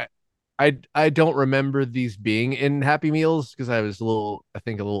I don't remember these being in Happy Meals because I was a little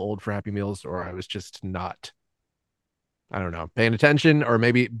old for Happy Meals, or I was just not, I don't know, paying attention, or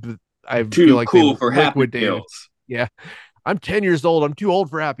maybe I Too feel like cool they for Happy liquidated- Meals. Yeah, I'm 10 years old. I'm too old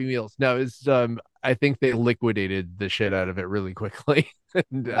for Happy Meals. No, it's I think they liquidated the shit out of it really quickly.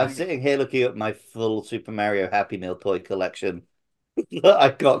 And, I'm sitting here looking at my full Super Mario Happy Meal toy collection that I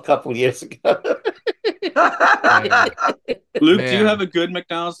got a couple years ago. Luke, do you Man. have a good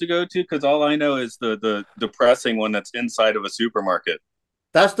McDonald's to go to? Because all I know is the depressing one that's inside of a supermarket.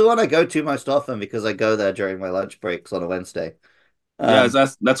 That's the one I go to most often because I go there during my lunch breaks on a Wednesday. Yeah,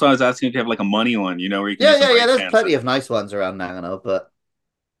 that's why I was asking if you have like a money one, where you can Yeah, use the yeah, yeah. right There's hand. plenty of nice ones around Nagano, but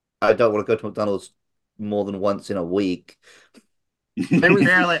I don't want to go to McDonald's more than once in a week. I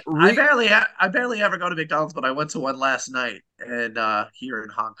barely ever go to McDonald's, but I went to one last night and here in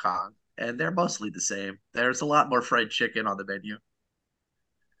Hong Kong, and they're mostly the same. There's a lot more fried chicken on the menu.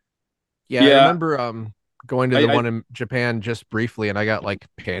 Yeah, I Yeah. remember going to the I- one in Japan just briefly, and I got like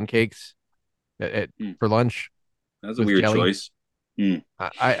pancakes for lunch. That's a with weird jelly. choice.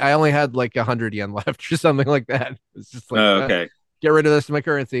 I only had like 100 yen left or something like that. It's just like, Oh, okay. get rid of this in my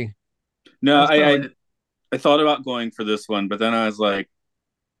currency. No, That's I probably- I thought about going for this one, but then I was like,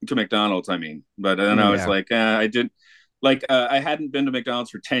 to McDonald's, I mean. But then I was Yeah. like, I didn't. Like, I hadn't been to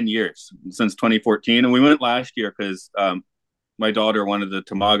McDonald's for 10 years, since 2014. And we went last year because my daughter wanted the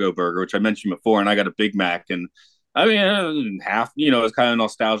Tamago burger, which I mentioned before, and I got a Big Mac. And I mean, half, it was kind of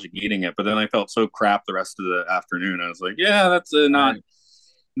nostalgic eating it. But then I felt so crap the rest of the afternoon. I was like, yeah, that's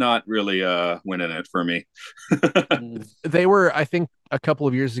not really winning it for me. They were, I think, a couple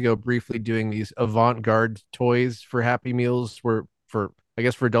of years ago, briefly doing these avant-garde toys for Happy Meals, where for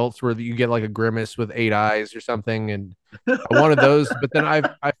adults, where you get like a Grimace with 8 eyes or something, and I wanted those. But then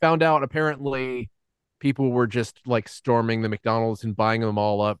I found out apparently people were just like storming the McDonald's and buying them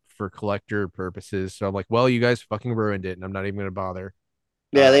all up for collector purposes. So I'm like, well, you guys fucking ruined it, and I'm not even gonna bother.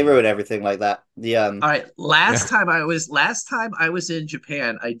 Yeah, they ruin everything like that. All right. Last time I was in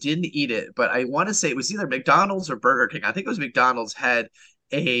Japan, I didn't eat it, but I want to say it was either McDonald's or Burger King. I think it was McDonald's had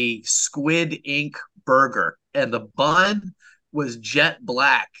a squid ink burger, and the bun was jet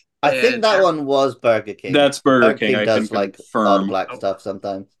black. I think that one was Burger King. That's Burger King. I does can like confirm. odd black stuff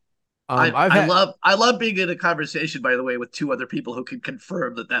sometimes. I love being in a conversation, by the way, with two other people who can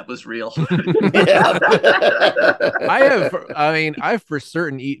confirm that was real. Yeah. I've for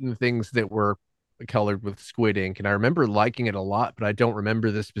certain eaten things that were colored with squid ink, and I remember liking it a lot, but I don't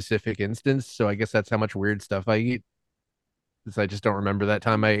remember the specific instance. So I guess that's how much weird stuff I eat, because I just don't remember that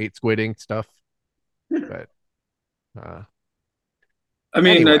time I ate squid ink stuff. But I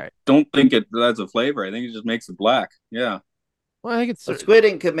mean, anyway. I don't think it adds a flavor. I think it just makes it black. Yeah. Well, I think it's Squid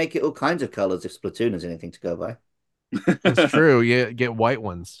ink could make it all kinds of colors if Splatoon is anything to go by. it's true. You get white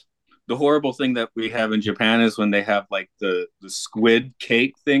ones. the horrible thing that we have in Japan is when they have like the squid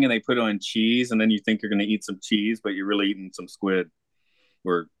cake thing and they put on cheese and then you think you're going to eat some cheese, but you're really eating some squid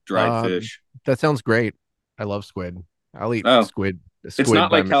or dried fish. That sounds great. I love squid. I'll eat squid. It's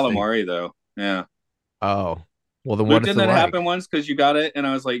not like calamari though. Yeah. Oh, well, then Luke, what is didn't it that like? happen once because you got it and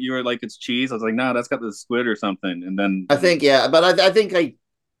I was like, you were like, it's cheese. I was like, no, that's got the squid or something. And then I think, yeah, but I think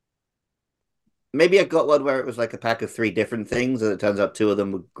maybe I got one where it was like a pack of 3 different things, and it turns out 2 of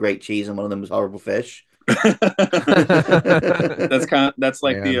them were great cheese and one of them was horrible fish. that's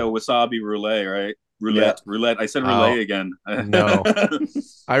like the wasabi roulette, right? Roulette. I said roulette again. No,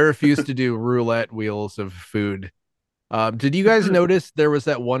 I refuse to do roulette wheels of food. Did you guys notice there was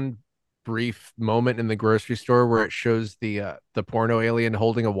that one brief moment in the grocery store where it shows the porno alien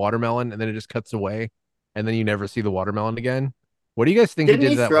holding a watermelon and then it just cuts away and then you never see the watermelon again? What do you guys think Didn't he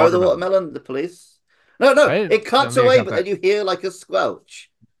did he to that throw watermelon? the watermelon at the police? No, it cuts away, but then you hear like a squelch.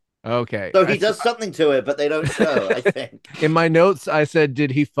 Okay. So he does something to it, but they don't show, I think. In my notes, I said,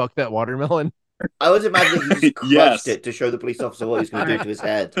 did he fuck that watermelon? I was imagining he just crushed it to show the police officer what he's going to do to his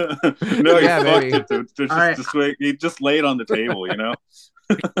head. No, he fucked it. He just lay it on the table, you know?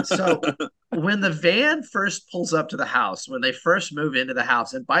 So when the van first pulls up to the house, when they first move into the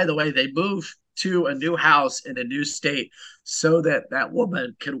house, and by the way, they move to a new house in a new state so that that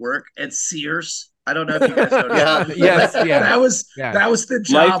woman could work at Sears. I don't know if you guys noticed. That was the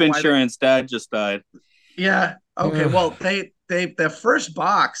job. Life insurance. Dad just died. Yeah. Okay. Well, the first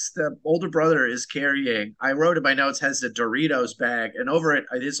box the older brother is carrying, I wrote in my notes, has a Doritos bag, and over it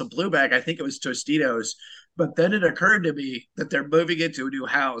is a blue bag. I think it was Tostitos. But then it occurred to me that they're moving into a new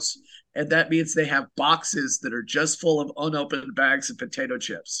house, and that means they have boxes that are just full of unopened bags of potato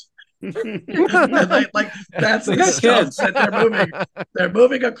chips. That's the stuff that they're moving. They're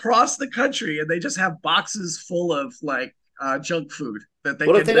moving across the country, and they just have boxes full of like junk food that they.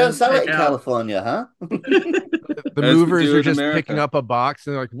 What if they don't sell it in California, huh? The movers are just picking up a box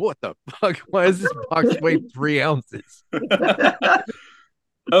and they're like, "What the fuck? Why does this box weigh 3 ounces?"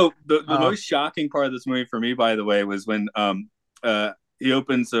 Oh, the most shocking part of this movie for me, by the way, was when he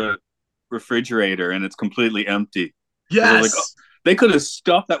opens a refrigerator and it's completely empty. Yes. Like, they could have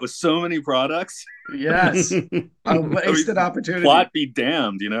stuffed that with so many products. Yes. A wasted opportunity. Plot be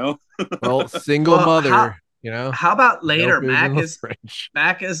damned, you know? Well, single mother, you know? How about later?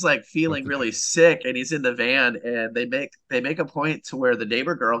 Mac is like feeling really sick and he's in the van, and they make a point to where the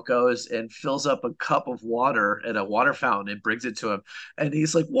neighbor girl goes and fills up a cup of water at a water fountain and brings it to him. And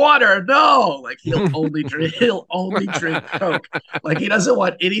he's like, "Water, no!" Like he'll only drink Coke. Like he doesn't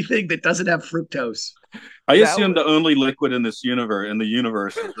want anything that doesn't have fructose. I assume the only liquid in this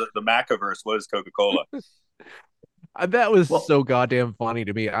universe, the Macaverse, was Coca-Cola. That was so goddamn funny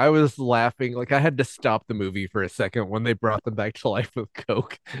to me. I was laughing. Like I had to stop the movie for a second when they brought them back to life with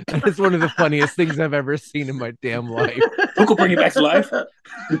Coke. It's one of the funniest things I've ever seen in my damn life. Coke will bring you back to life.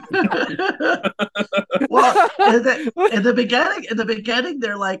 Well, in the beginning,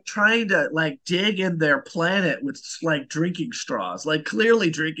 they're like trying to like dig in their planet with like drinking straws, like clearly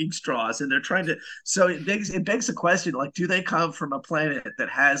drinking straws, and they're trying to. So it begs the question: like, do they come from a planet that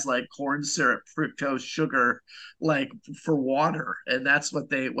has like corn syrup, fructose, sugar, like for water, and that's what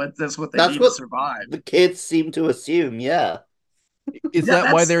they need to survive? The kids seem to assume, yeah. Is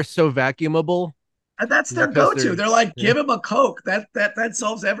that why they're so vacuumable? And that's their go-to. They're like, give him a Coke. That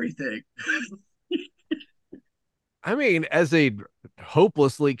solves everything. I mean, as a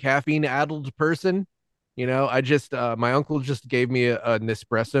hopelessly caffeine-addled person, you know, I just my uncle just gave me a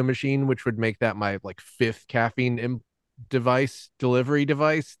Nespresso machine, which would make that my like 5th caffeine delivery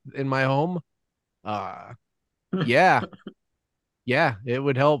device in my home. Yeah, it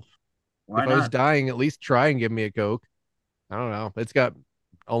would help. If I was dying, at least try and give me a Coke. I don't know. It's got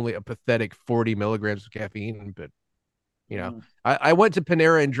only a pathetic 40 milligrams of caffeine, but you know, I went to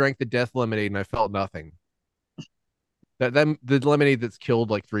Panera and drank the death lemonade and I felt nothing. The lemonade that's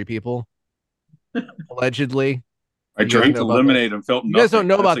killed like 3 people, allegedly. I drank the lemonade and felt nothing. You guys don't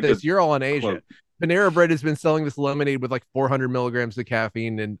know about this. You're all in Asia. Quote. Panera Bread has been selling this lemonade with like 400 milligrams of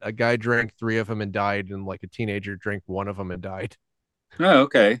caffeine, and a guy drank 3 of them and died, and like a teenager drank 1 of them and died. Oh,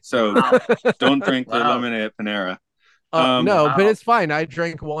 okay. So don't drink the lemonade at Panera. No, but it's fine. I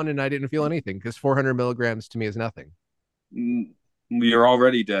drank 1 and I didn't feel anything because 400 milligrams to me is nothing. You're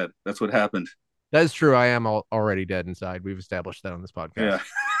already dead. That's what happened. That is true. I am already dead inside. We've established that on this podcast.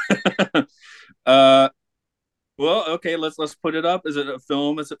 Yeah. Well, okay. Let's put it up. Is it a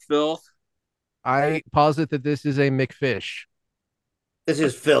film? Is it filth? I posit that this is a McFish. This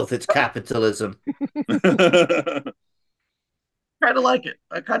is filth. It's capitalism. kind of like it.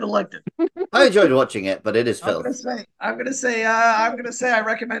 I kind of liked it. I enjoyed watching it, but it is I'm filth. gonna say I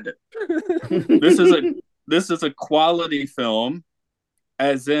recommend it. This is a quality film,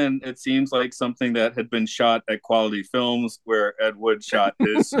 as in it seems like something that had been shot at Quality Films, where Ed Wood shot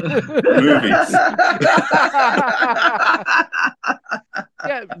his movies.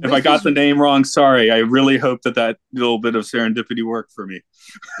 Yeah, If I got the name wrong, sorry. I really hope that little bit of serendipity worked for me.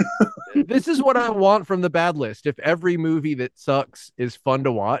 This is what I want from the bad list. If every movie that sucks is fun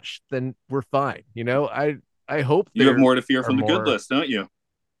to watch, then we're fine. You know, I hope You have there more to fear are from the good more. list, don't you?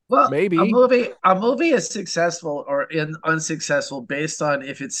 Well, Maybe. a movie is successful or unsuccessful based on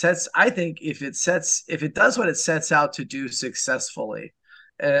if it does what it sets out to do successfully.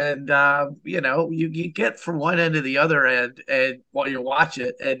 And you get from one end to the other end, and while you watch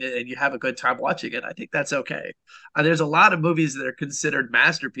it, and you have a good time watching it, I think that's okay. There's a lot of movies that are considered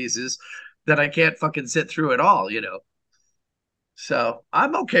masterpieces that I can't fucking sit through at all, you know. So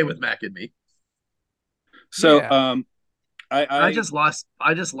I'm okay with Mac and Me. So, Yeah. I just lost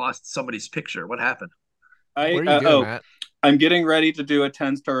somebody's picture. What happened? Where are you doing, Matt? I'm getting ready to do a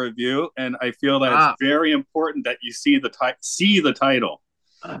 10-star review, and I feel that it's very important that you see the title.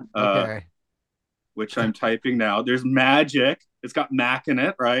 Okay. Which I'm typing now. There's magic. It's got Mac in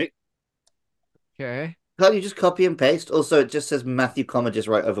it, right? Okay. Can't you just copy and paste? Also, it just says Matthew, just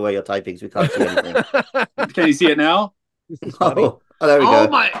right over where you're typing, so we can't see anything. Can you see it now? This is funny. Oh, there we go.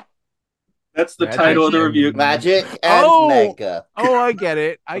 My! That's the Magic title of the and- review. Magic and Mega. Oh, I get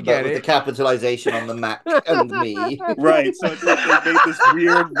it. I get With the it. capitalization on the Mac and Me. Right. So it's like they made this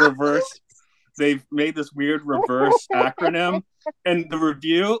weird reverse. They've made this weird reverse acronym, and the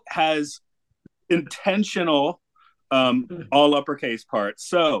review has intentional all uppercase parts.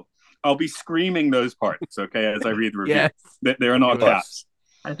 So I'll be screaming those parts, okay, as I read the review. Yes. They're in all caps.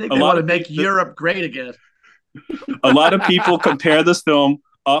 I think they want to make Europe great again. A lot of people compare this film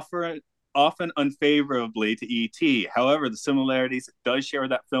often unfavorably to E.T. However, the similarities it does share with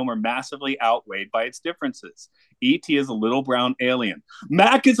that film are massively outweighed by its differences. E.T. is a little brown alien.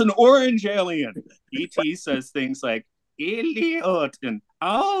 Mac is an orange alien. E.T. says things like, Elliot, and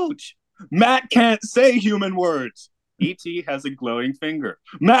ouch. Mac can't say human words. E.T. has a glowing finger.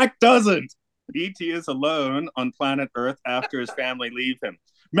 Mac doesn't. E.T. is alone on planet Earth after his family leave him.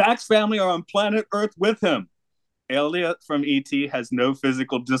 Mac's family are on planet Earth with him. Elliot from E.T. has no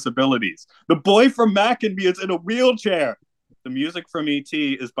physical disabilities. The boy from Mac and Me is in a wheelchair. The music from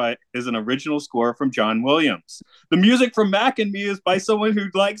E.T. is an original score from John Williams. The music from Mac and Me is by someone who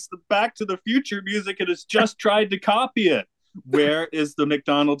likes the Back to the Future music and has just tried to copy it. Where is the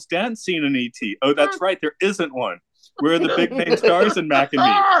McDonald's dance scene in E.T.? Oh, that's right, there isn't one. Where are the big name stars in Mac and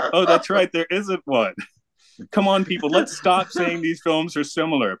Me? Oh, that's right, there isn't one. Come on, people, let's stop saying these films are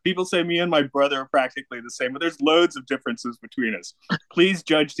similar. People say me and my brother are practically the same, but there's loads of differences between us. Please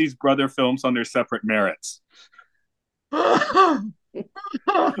judge these brother films on their separate merits. Oh,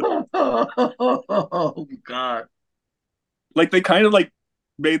 God. Like, they kind of like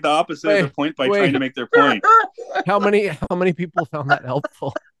made the opposite of the point by trying to make their point. How many people found that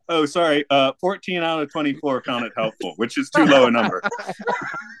helpful? Oh, sorry. 14 out of 24 found it helpful, which is too low a number.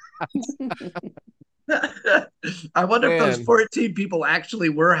 I wonder if those 14 people actually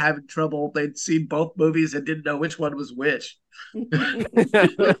were having trouble. They'd seen both movies and didn't know which one was which.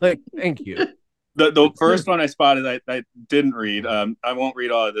 Like, thank you. The first one I spotted, I didn't read. I won't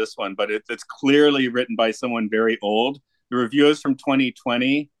read all of this one, but it's clearly written by someone very old. The review is from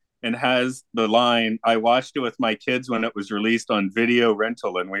 2020 and has the line, "I watched it with my kids when it was released on video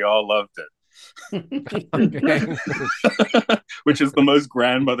rental and we all loved it." Which is the most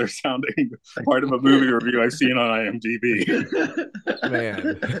grandmother sounding part of a movie review I've seen on IMDb.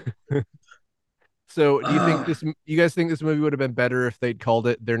 Man. So do you guys think this movie would have been better if they'd called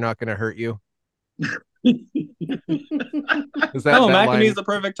it They're Not Gonna Hurt You? Mac and Me is the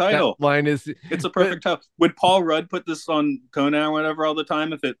perfect title. That line is, it's a perfect title. Would Paul Rudd put this on Conan or whatever all the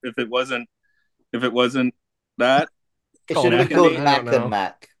time if it wasn't that? It should have been called Mac and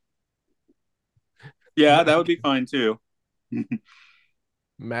Mac. Yeah, that would be fine too.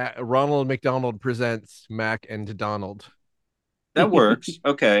 Ronald McDonald presents Mac and Donald. That works.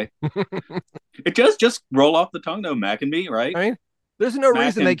 Okay. It does just roll off the tongue though, Mac and Me, right? I mean, there's no Mac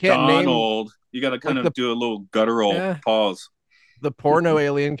reason they can't Donald. name. You got to kind of do a little guttural pause. The porno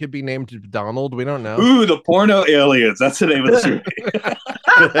alien could be named Donald. We don't know. Ooh, the porno aliens. That's the name of the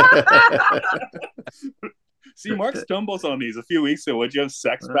movie. See, Mark stumbles on these a few weeks ago. Would you have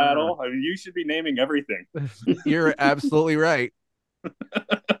Sex Battle? I mean, you should be naming everything. You're absolutely right.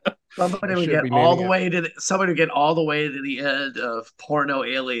 Somebody would get all the way to the end of porno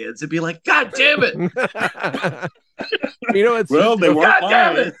aliens and be like, God damn it. You know, it's well, they weren't God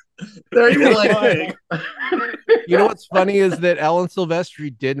damn lying. it. They're They weren't like, lying. You know what's funny is that Alan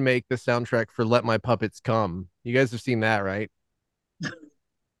Silvestri did make the soundtrack for Let My Puppets Come. You guys have seen that, right? The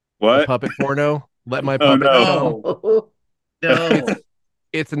What? puppet porno, Let My Oh, Puppets no. Come. no.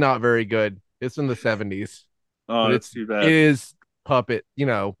 It's not very good. It's in the 70s. Oh, But that's too bad. It is puppets,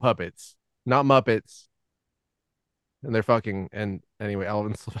 not Muppets. And they're fucking. And anyway,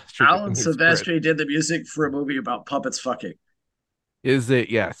 Alan Silvestri. Alan Silvestri did the music for a movie about puppets fucking. Is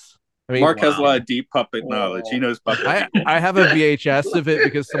it? Yes. I mean, Mark has a lot of deep puppet knowledge. He knows puppet people. I have a VHS of it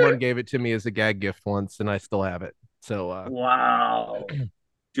because someone gave it to me as a gag gift once, and I still have it. So, wow. Do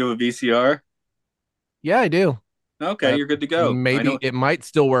you have a VCR? Yeah, I do. Okay, you're good to go. Maybe it might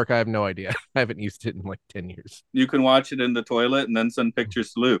still work. I have no idea. I haven't used it in like 10 years. You can watch it in the toilet and then send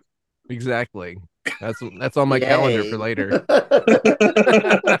pictures to Luke. Exactly. That's on my calendar for later.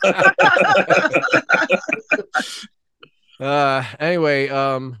 Anyway,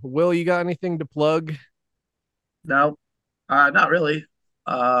 Will, you got anything to plug? No, not really.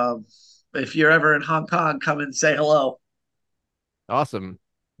 If you're ever in Hong Kong, come and say hello. Awesome.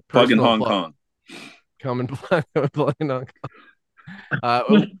 Plug in Hong Kong. Come and plug in Hong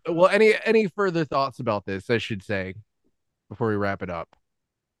Kong. Well, any further thoughts about this, I should say, before we wrap it up?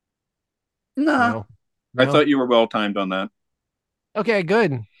 No. I thought you were well timed on that. Okay,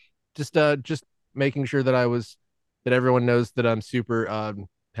 good. Just making sure that everyone knows that I'm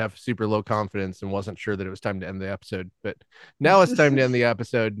have super low confidence and wasn't sure that it was time to end the episode. But now it's time to end the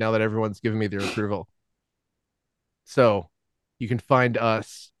episode now that everyone's given me their approval. So you can find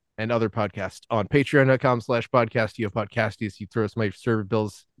us and other podcasts on patreon.com/podcast. You have podcasties. You throw us my server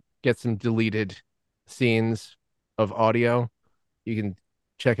bills, get some deleted scenes of audio. You can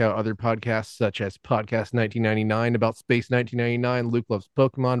check out other podcasts such as Podcast 1999 about Space 1999, Luke Loves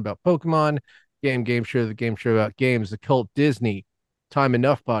Pokemon about Pokemon, Game Show, the game show about games, The Cult Disney, Time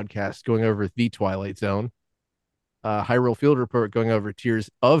Enough podcast going over The Twilight Zone, Hyrule Field Report going over Tears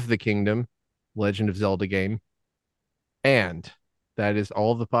of the Kingdom, Legend of Zelda game. And that is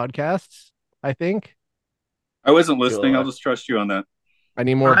all the podcasts, I think. I wasn't listening. I'll just trust you on that. I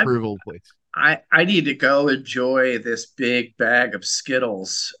need more approval, please. I need to go enjoy this big bag of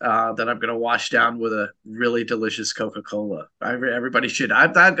Skittles that I'm going to wash down with a really delicious Coca-Cola. Everybody should.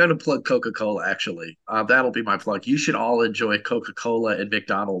 I'm not going to plug Coca-Cola, actually. That'll be my plug. You should all enjoy Coca-Cola and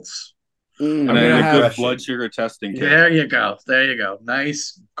McDonald's. And a good blood sugar testing kit. There you go.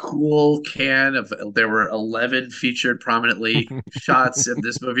 Nice, cool can of. There were 11 featured prominently shots in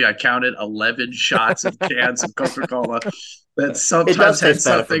this movie. I counted 11 shots of cans of Coca-Cola. That sometimes it does had taste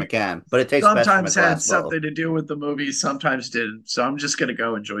better something. From a can, but it tastes sometimes better from a had something to do with the movie. Sometimes didn't. So I'm just gonna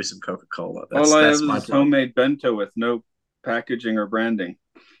go enjoy some Coca-Cola. All I have is this homemade bento with no packaging or branding.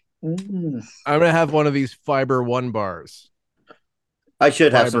 I'm gonna have one of these Fiber One bars. I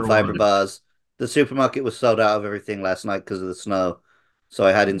should have some fiber bars. The supermarket was sold out of everything last night because of the snow. So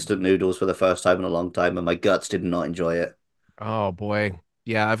I had instant noodles for the first time in a long time, and my guts did not enjoy it. Oh, boy.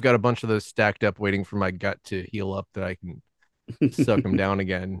 Yeah, I've got a bunch of those stacked up waiting for my gut to heal up that I can suck them down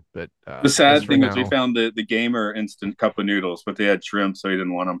again. But the sad thing is we found the gamer instant cup of noodles, but they had shrimp, so he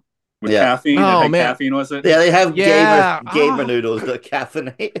didn't want them. With caffeine? Oh, man. Caffeine, was it? Yeah, they have gamer noodles that are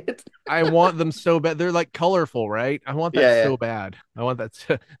caffeinated. I want them so bad. They're like colorful, right? I want that so bad. I want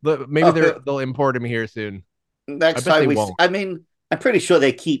that. Maybe they'll import them here soon. Next time we I mean, I'm pretty sure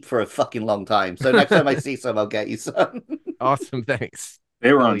they keep for a fucking long time. So next time I see some, I'll get you some. Awesome. Thanks.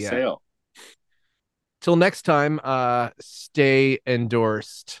 They were on sale. Till next time, stay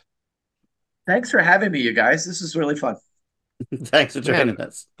endorsed. Thanks for having me, you guys. This is really fun. Thanks for joining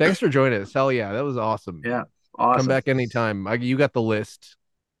us. Thanks for joining us. Hell yeah, that was awesome. Yeah, awesome. Come back anytime. You got the list.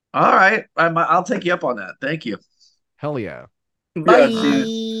 All right, I'll take you up on that. Thank you. Hell yeah. Bye.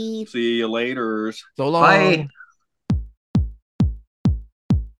 See you later. So long. Bye.